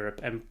around in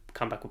Europe and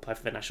come back and play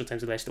for their national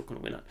teams, and they still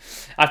couldn't win it.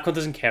 AFCON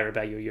doesn't care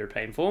about your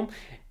European form.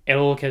 It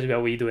all cares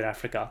about what you do in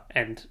Africa,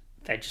 and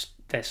there's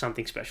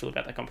something special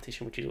about that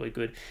competition, which is really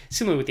good.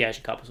 Similar with the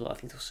Asian Cup as well, I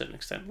think, to a certain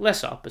extent.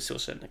 Lesser, but still a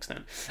certain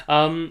extent.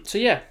 So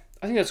yeah,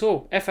 I think that's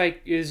all. FA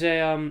is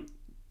there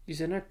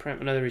no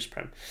Prem? No, there is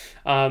Prem.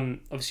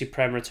 Obviously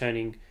Prem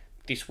returning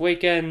this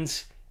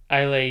weekend.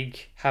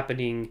 A-League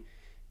happening.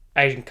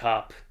 Asian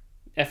Cup.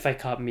 FA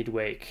Cup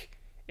midweek.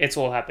 It's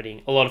all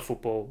happening. A lot of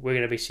football. We're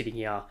going to be sitting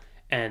here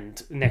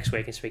and next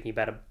week and speaking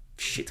about a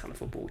shit ton of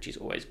football, which is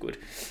always good.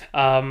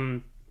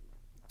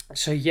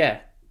 So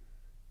yeah,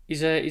 is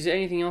there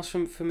anything else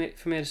for me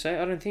to say?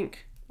 I don't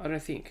think.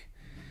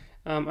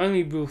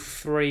 Only real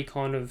three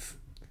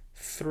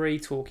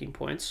talking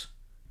points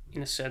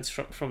in a sense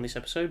from this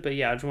episode, but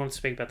yeah, I just wanted to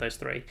speak about those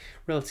 3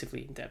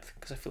 relatively in depth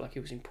because I feel like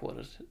it was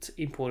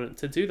important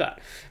to do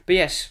that. But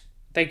yes.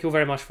 Thank you all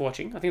very much for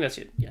watching. I think that's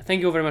it. Yeah,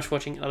 thank you all very much for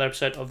watching another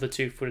episode of the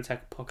 2 Foot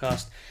Attack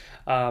podcast.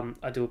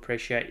 I do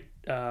appreciate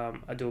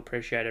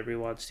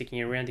everyone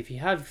sticking around. If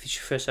it's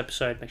your first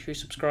episode, make sure you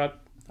subscribe.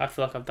 I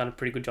feel like I've done a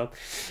pretty good job.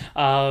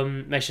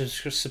 Make sure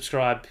to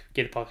subscribe,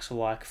 get the podcast a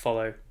like,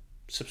 follow,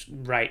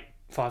 rate,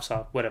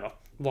 5-star, whatever.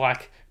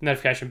 Like,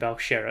 notification bell,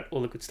 share it,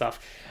 all the good stuff.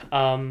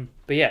 But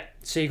yeah,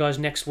 see you guys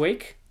next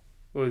week.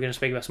 We're going to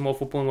speak about some more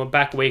football, and we're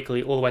back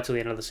weekly all the way till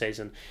the end of the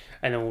season,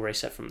 and then we'll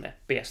reset from there.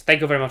 But yes, thank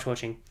you very much for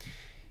watching.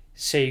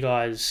 See you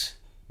guys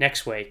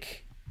next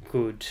week.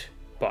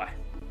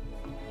 Goodbye.